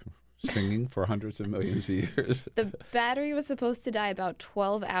singing for hundreds of millions of years. The battery was supposed to die about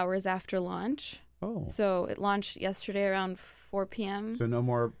 12 hours after launch. Oh. So it launched yesterday around 4 p.m. So no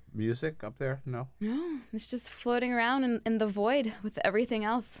more music up there? No? No, it's just floating around in the void with everything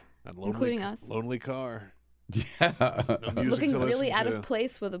else, including us. Lonely car. Yeah. No Looking really out of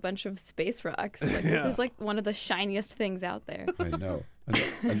place with a bunch of space rocks. Like, Yeah. This is like one of the shiniest things out there. I know.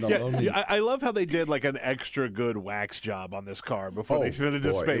 And the lonely... I love how they did like an extra good wax job on this car before they sent it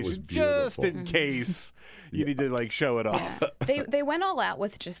to boy, it space, was just beautiful. in case you need to like show it off. They went all out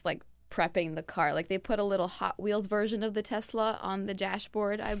with just like prepping the car. Like they put a little Hot Wheels version of the Tesla on the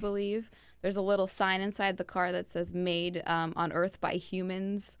dashboard, I believe. There's a little sign inside the car that says "Made on Earth by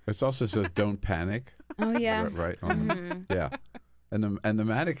Humans." It also says "Don't panic." Oh yeah, right. Yeah, and the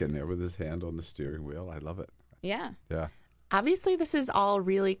mannequin there with his hand on the steering wheel. I love it. Yeah. Yeah. Obviously, this is all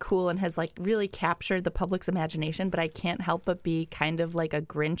really cool and has like really captured the public's imagination, but I can't help but be kind of like a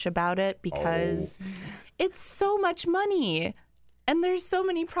Grinch about it because it's so much money. And there's so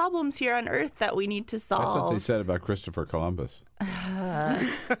many problems here on Earth that we need to solve. That's what they said about Christopher Columbus.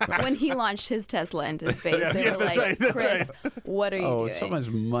 When he launched his Tesla into space, they were like, Chris, what are you doing? So much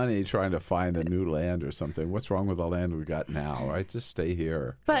money trying to find a new land or something. What's wrong with the land we got now, right? Just stay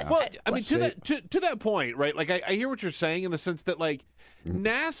here. But well, I mean, to that point, right? Like, I hear what you're saying in the sense that, like,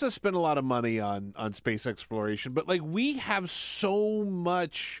 NASA spent a lot of money on space exploration, but, like, we have so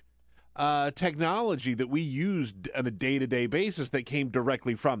much technology that we use on a day-to-day basis that came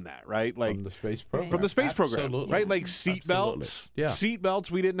directly from that, right? Like from the space program. From the space program, Absolutely. right? Like seatbelts. Yeah.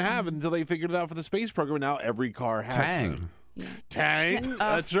 Seatbelts we didn't have until they figured it out for the space program. And now every car has Tang. Tang.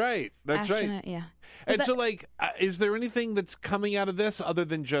 That's right. That's Astronaut, right. Yeah. And so, like, is there anything that's coming out of this other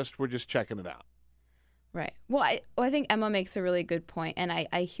than just we're just checking it out? Right. Well, I think Emma makes a really good point, and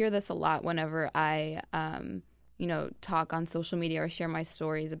I hear this a lot whenever I talk on social media or share my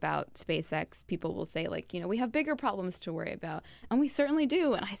stories about SpaceX. People will say, like, we have bigger problems to worry about. And we certainly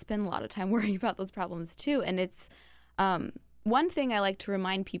do. And I spend a lot of time worrying about those problems, too. And it's one thing I like to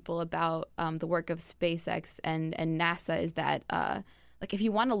remind people about the work of SpaceX and NASA is that, like, if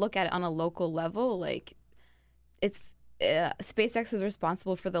you want to look at it on a local level, like, it's SpaceX is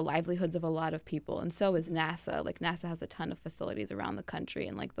responsible for the livelihoods of a lot of people. And so is NASA. Like, NASA has a ton of facilities around the country.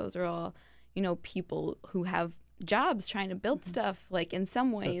 And, like, those are all, people who have jobs trying to build stuff, like in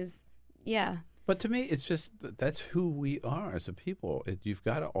some ways. Yeah. But to me, it's just that's who we are as a people. You've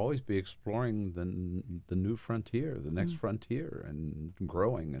got to always be exploring the new frontier, the next frontier, and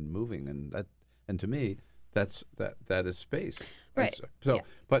growing and moving, and to me, that is space. Right. So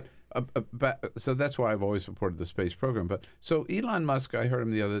that's why I've always supported the space program. But so Elon Musk, I heard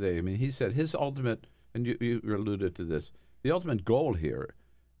him the other day. I mean, he said his ultimate, and you alluded to this, the ultimate goal here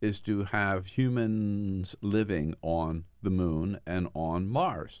is to have humans living on the moon and on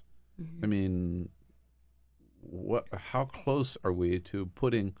Mars. I mean, how close are we to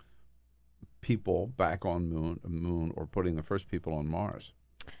putting people back on moon or putting the first people on Mars?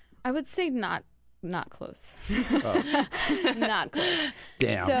 I would say not close. Oh. Not close.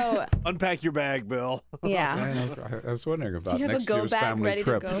 Damn. So unpack your bag, Bill. Yeah. I was wondering about you have next a go year's bag family ready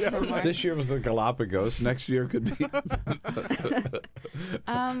trip. to go for Mars? This year was the Galapagos. Next year could be.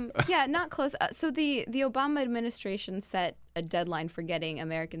 Yeah, not close. So the Obama administration set a deadline for getting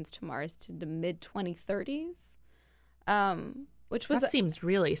Americans to Mars to the mid-2030s, which was that seems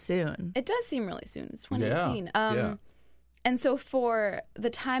really soon. It does seem really soon. It's 2018. Yeah. And so for the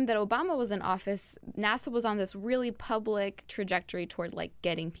time that Obama was in office, NASA was on this really public trajectory toward like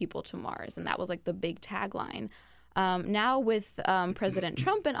getting people to Mars. And that was like the big tagline. Now with President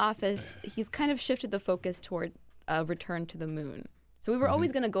Trump in office, he's kind of shifted the focus toward a return to the moon. So we were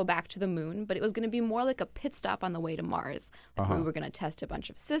always going to go back to the moon, but it was going to be more like a pit stop on the way to Mars. Like we were going to test a bunch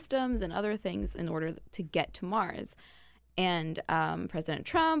of systems and other things in order to get to Mars. And President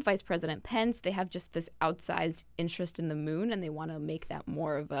Trump, Vice President Pence, they have just this outsized interest in the moon, and they want to make that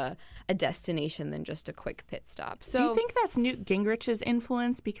more of a destination than just a quick pit stop. So, do you think that's Newt Gingrich's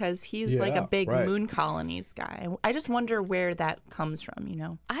influence? Because he's like a big moon colonies guy. I just wonder where that comes from,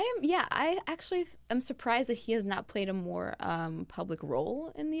 I actually am surprised that he has not played a more public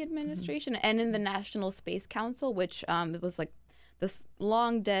role in the administration and in the National Space Council, which it was like this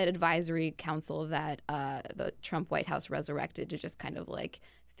long dead advisory council that the Trump White House resurrected to just kind of like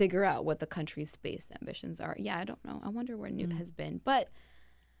figure out what the country's space ambitions are. Yeah, I don't know. I wonder where Newt has been. But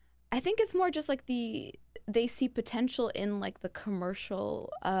I think it's more just like they see potential in like the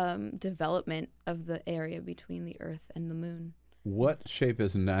commercial development of the area between the Earth and the moon. What shape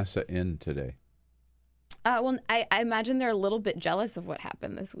is NASA in today? Well, I imagine they're a little bit jealous of what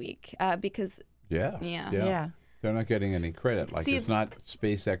happened this week because... Yeah. They're not getting any credit. Like, See, it's not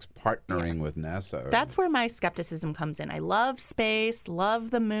SpaceX partnering with NASA. That's where my skepticism comes in. I love space,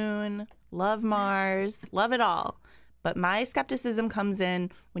 love the moon, love Mars, love it all. But my skepticism comes in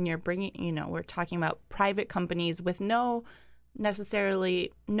when you're bringing, we're talking about private companies with no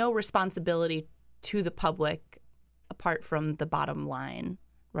responsibility to the public apart from the bottom line,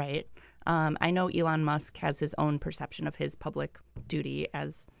 right? I know Elon Musk has his own perception of his public duty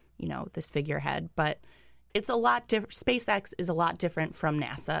as, this figurehead, but it's a lot different. SpaceX is a lot different from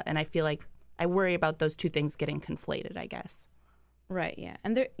NASA, and I feel like I worry about those two things getting conflated, I guess. Right, yeah.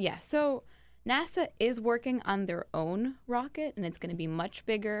 And so NASA is working on their own rocket, and it's going to be much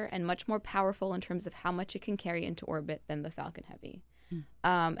bigger and much more powerful in terms of how much it can carry into orbit than the Falcon Heavy.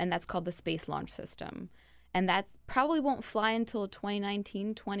 And that's called the Space Launch System. And that probably won't fly until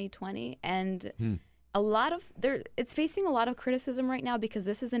 2019, 2020. And it's facing a lot of criticism right now because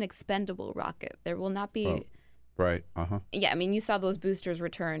this is an expendable rocket. There will not be... Oh, right, Yeah, I mean, you saw those boosters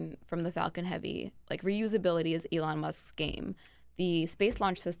return from the Falcon Heavy. Like, reusability is Elon Musk's game. The Space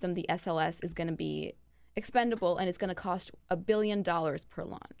Launch System, the SLS, is going to be expendable, and it's going to cost $1 billion per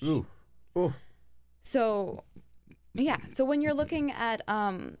launch. Ooh. So, yeah. So when you're looking at,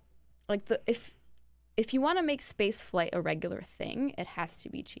 if you want to make space flight a regular thing, it has to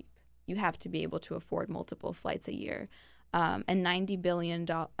be cheap. You have to be able to afford multiple flights a year. And $90 million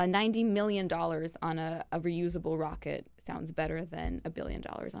on a reusable rocket sounds better than $1 billion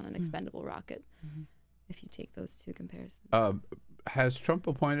on an expendable rocket, if you take those two comparisons. Has Trump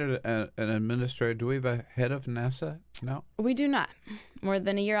appointed an administrator? Do we have a head of NASA now? We do not. More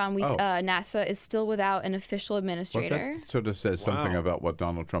than a year on, NASA is still without an official administrator. Well, that sort of says something about what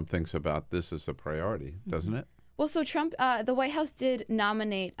Donald Trump thinks about this as a priority, doesn't it? Well, so Trump, the White House did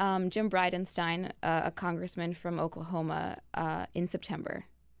nominate Jim Bridenstine, a congressman from Oklahoma, in September.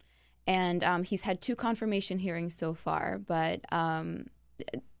 And he's had 2 confirmation hearings so far, but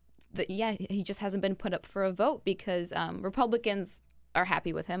he just hasn't been put up for a vote because Republicans are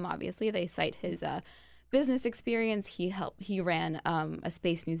happy with him, obviously. They cite his business experience. He ran a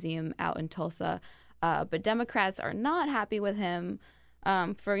space museum out in Tulsa. But Democrats are not happy with him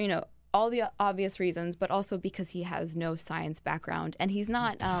for, all the obvious reasons, but also because he has no science background. And he's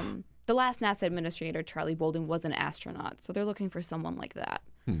not, the last NASA administrator, Charlie Bolden, was an astronaut. So they're looking for someone like that.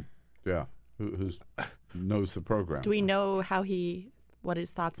 Yeah, who knows the program. Do we know what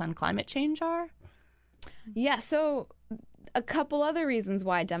his thoughts on climate change are? Yeah, so a couple other reasons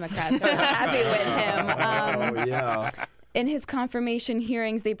why Democrats are not happy with him. In his confirmation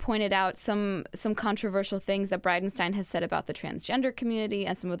hearings, they pointed out some controversial things that Bridenstine has said about the transgender community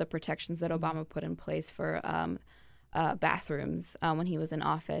and some of the protections that Obama put in place for bathrooms when he was in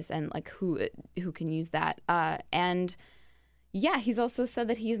office, and like who can use that. He's also said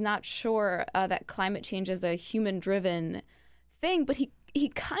that he's not sure that climate change is a human-driven thing, but he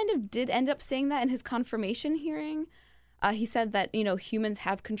kind of did end up saying that in his confirmation hearing. He said that humans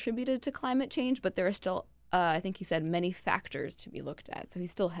have contributed to climate change, but there are still I think he said many factors to be looked at. So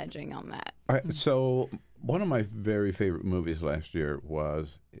he's still hedging on that. All right, so one of my very favorite movies last year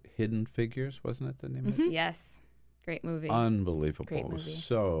was Hidden Figures, wasn't it the name of it? Yes. Great movie. Unbelievable. Great movie. It was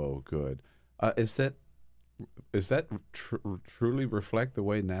so good. Is that truly reflect the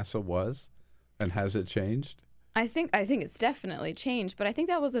way NASA was? And has it changed? I think it's definitely changed, but I think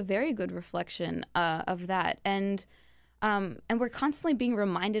that was a very good reflection of that. And we're constantly being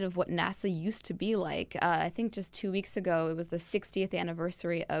reminded of what NASA used to be like. I think just 2 weeks ago, it was the 60th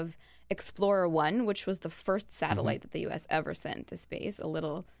anniversary of Explorer 1, which was the first satellite that the U.S. ever sent to space, a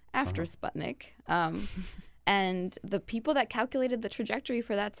little after Sputnik. And the people that calculated the trajectory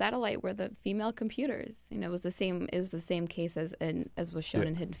for that satellite were the female computers. It was the same case as was shown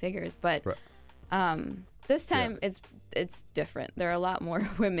in Hidden Figures. But this time it's different. There are a lot more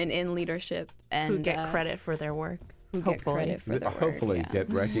women in leadership and who get credit for their work. Hopefully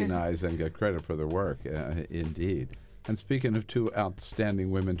get recognized and get credit for their work, indeed. And speaking of 2 outstanding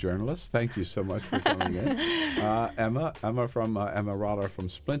women journalists, thank you so much for coming in. Emma Roller from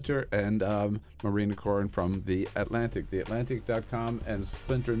Splinter, and Marina Koren from The Atlantic, theatlantic.com and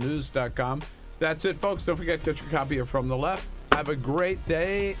splinternews.com. That's it, folks. Don't forget to get your copy of From the Left. Have a great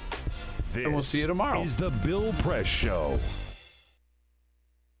day, and we'll see you tomorrow. This is The Bill Press Show.